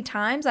so many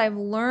times. I've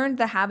learned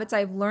the habits.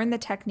 I've learned the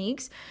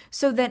techniques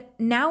so that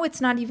now it's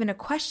not even a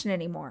question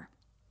anymore.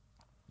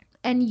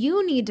 And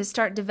you need to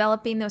start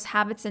developing those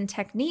habits and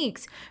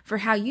techniques for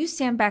how you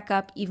stand back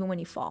up even when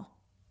you fall.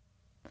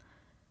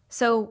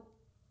 So,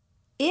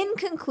 in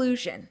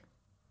conclusion,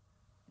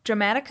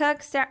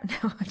 Dramatica,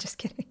 no, I'm just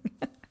kidding.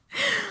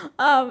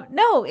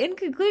 No, in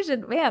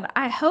conclusion, man,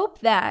 I hope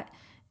that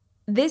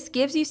this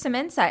gives you some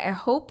insight. I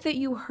hope that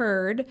you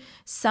heard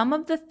some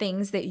of the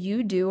things that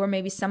you do, or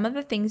maybe some of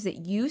the things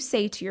that you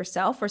say to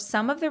yourself, or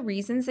some of the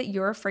reasons that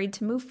you're afraid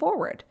to move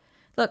forward.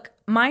 Look,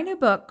 my new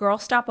book, Girl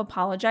Stop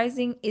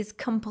Apologizing, is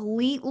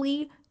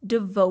completely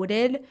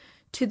devoted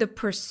to the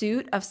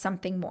pursuit of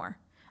something more.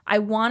 I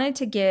wanted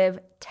to give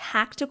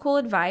tactical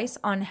advice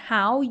on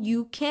how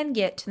you can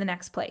get to the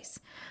next place.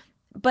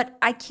 But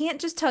I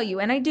can't just tell you,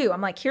 and I do.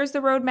 I'm like, here's the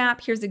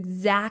roadmap. Here's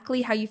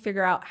exactly how you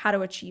figure out how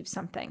to achieve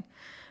something.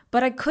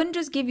 But I couldn't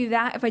just give you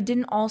that if I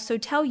didn't also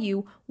tell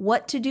you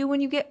what to do when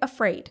you get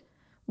afraid.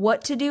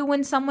 What to do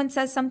when someone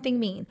says something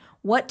mean,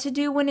 what to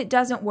do when it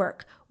doesn't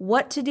work,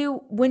 what to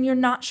do when you're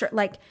not sure.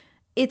 Like,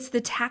 it's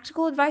the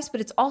tactical advice, but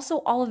it's also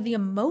all of the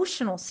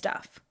emotional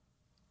stuff.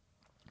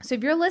 So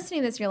if you're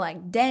listening to this, you're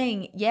like,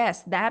 dang,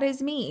 yes, that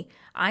is me.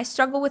 I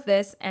struggle with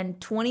this and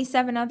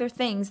 27 other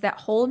things that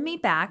hold me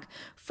back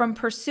from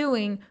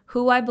pursuing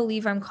who I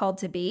believe I'm called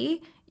to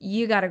be.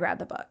 You got to grab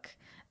the book.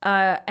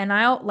 And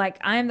I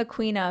am the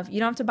queen of, you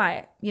don't have to buy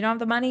it. You don't have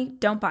the money,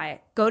 don't buy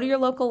it. Go to your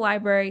local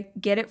library,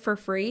 get it for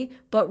free,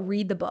 but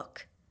read the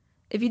book.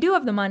 If you do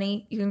have the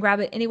money, you can grab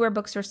it anywhere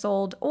books are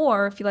sold.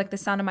 Or if you like the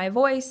sound of my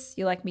voice,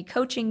 you like me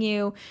coaching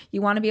you,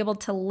 you want to be able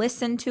to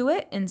listen to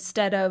it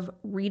instead of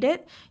read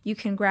it, you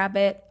can grab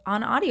it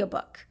on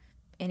audiobook,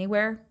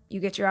 anywhere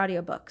you get your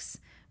audiobooks.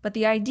 But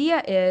the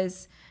idea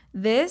is,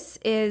 this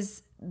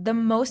is the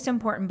most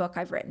important book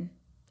I've written.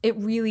 It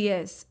really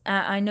is.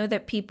 I know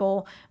that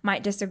people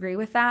might disagree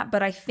with that,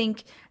 but I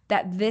think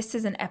that this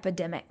is an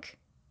epidemic,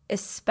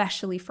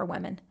 especially for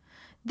women.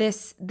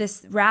 This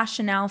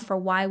rationale for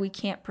why we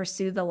can't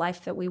pursue the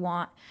life that we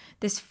want,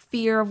 this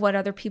fear of what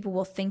other people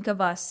will think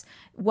of us.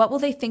 What will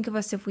they think of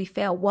us if we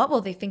fail? What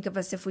will they think of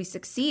us if we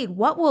succeed?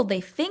 What will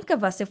they think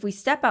of us if we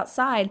step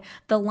outside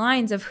the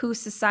lines of who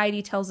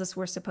society tells us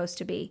we're supposed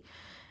to be?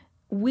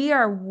 We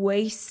are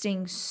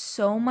wasting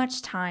so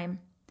much time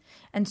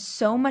and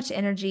so much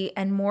energy.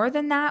 And more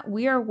than that,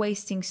 we are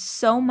wasting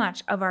so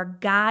much of our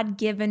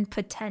God-given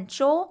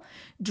potential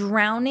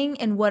drowning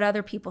in what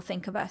other people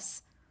think of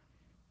us.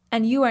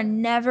 And you are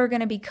never going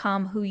to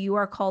become who you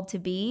are called to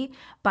be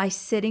by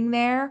sitting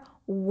there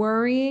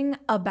worrying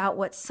about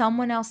what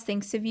someone else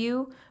thinks of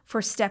you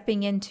for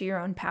stepping into your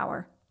own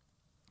power.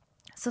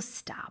 So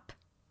stop.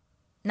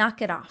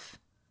 Knock it off.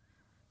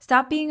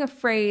 Stop being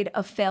afraid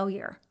of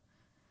failure.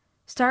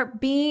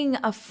 Start being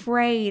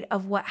afraid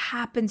of what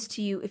happens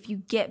to you if you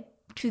get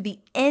to the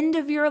end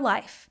of your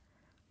life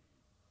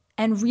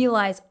and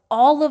realize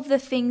all of the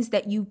things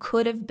that you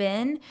could have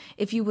been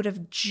if you would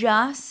have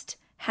just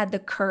had the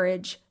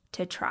courage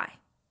to try.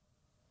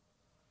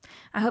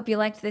 I hope you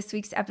liked this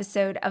week's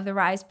episode of the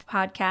Rise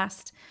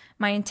podcast.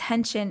 My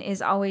intention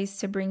is always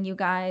to bring you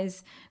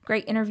guys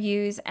great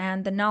interviews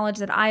and the knowledge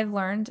that I've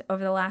learned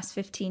over the last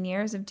 15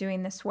 years of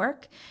doing this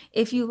work.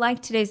 If you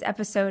liked today's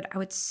episode, I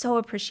would so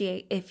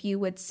appreciate if you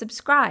would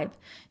subscribe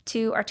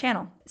to our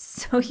channel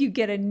so you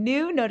get a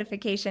new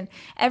notification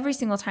every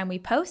single time we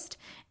post,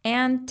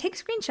 and take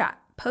a screenshot.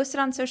 post it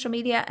on social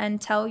media and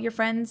tell your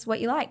friends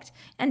what you liked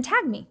and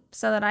tag me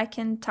so that I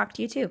can talk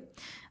to you too.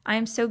 I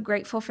am so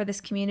grateful for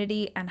this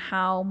community and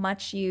how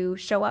much you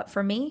show up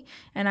for me,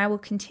 and I will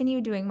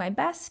continue doing my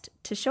best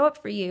to show up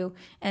for you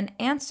and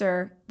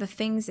answer the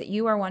things that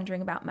you are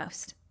wondering about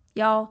most.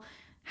 Y'all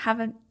have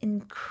an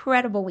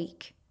incredible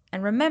week.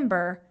 And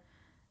remember,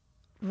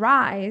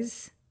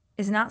 rise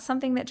is not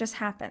something that just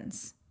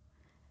happens.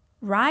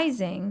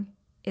 Rising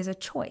is a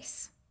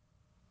choice.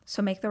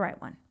 So make the right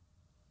one.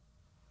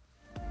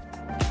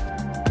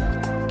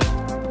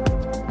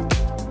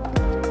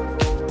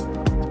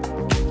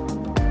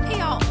 Hey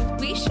y'all,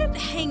 we should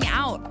hang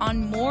out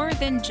on more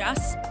than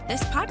just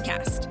this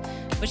podcast,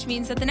 which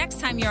means that the next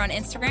time you're on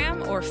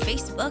Instagram or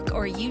Facebook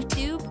or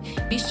YouTube,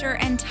 be sure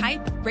and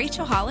type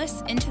Rachel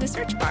Hollis into the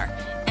search bar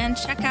and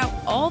check out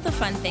all the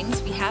fun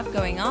things we have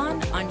going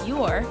on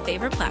your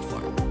favorite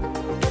platform.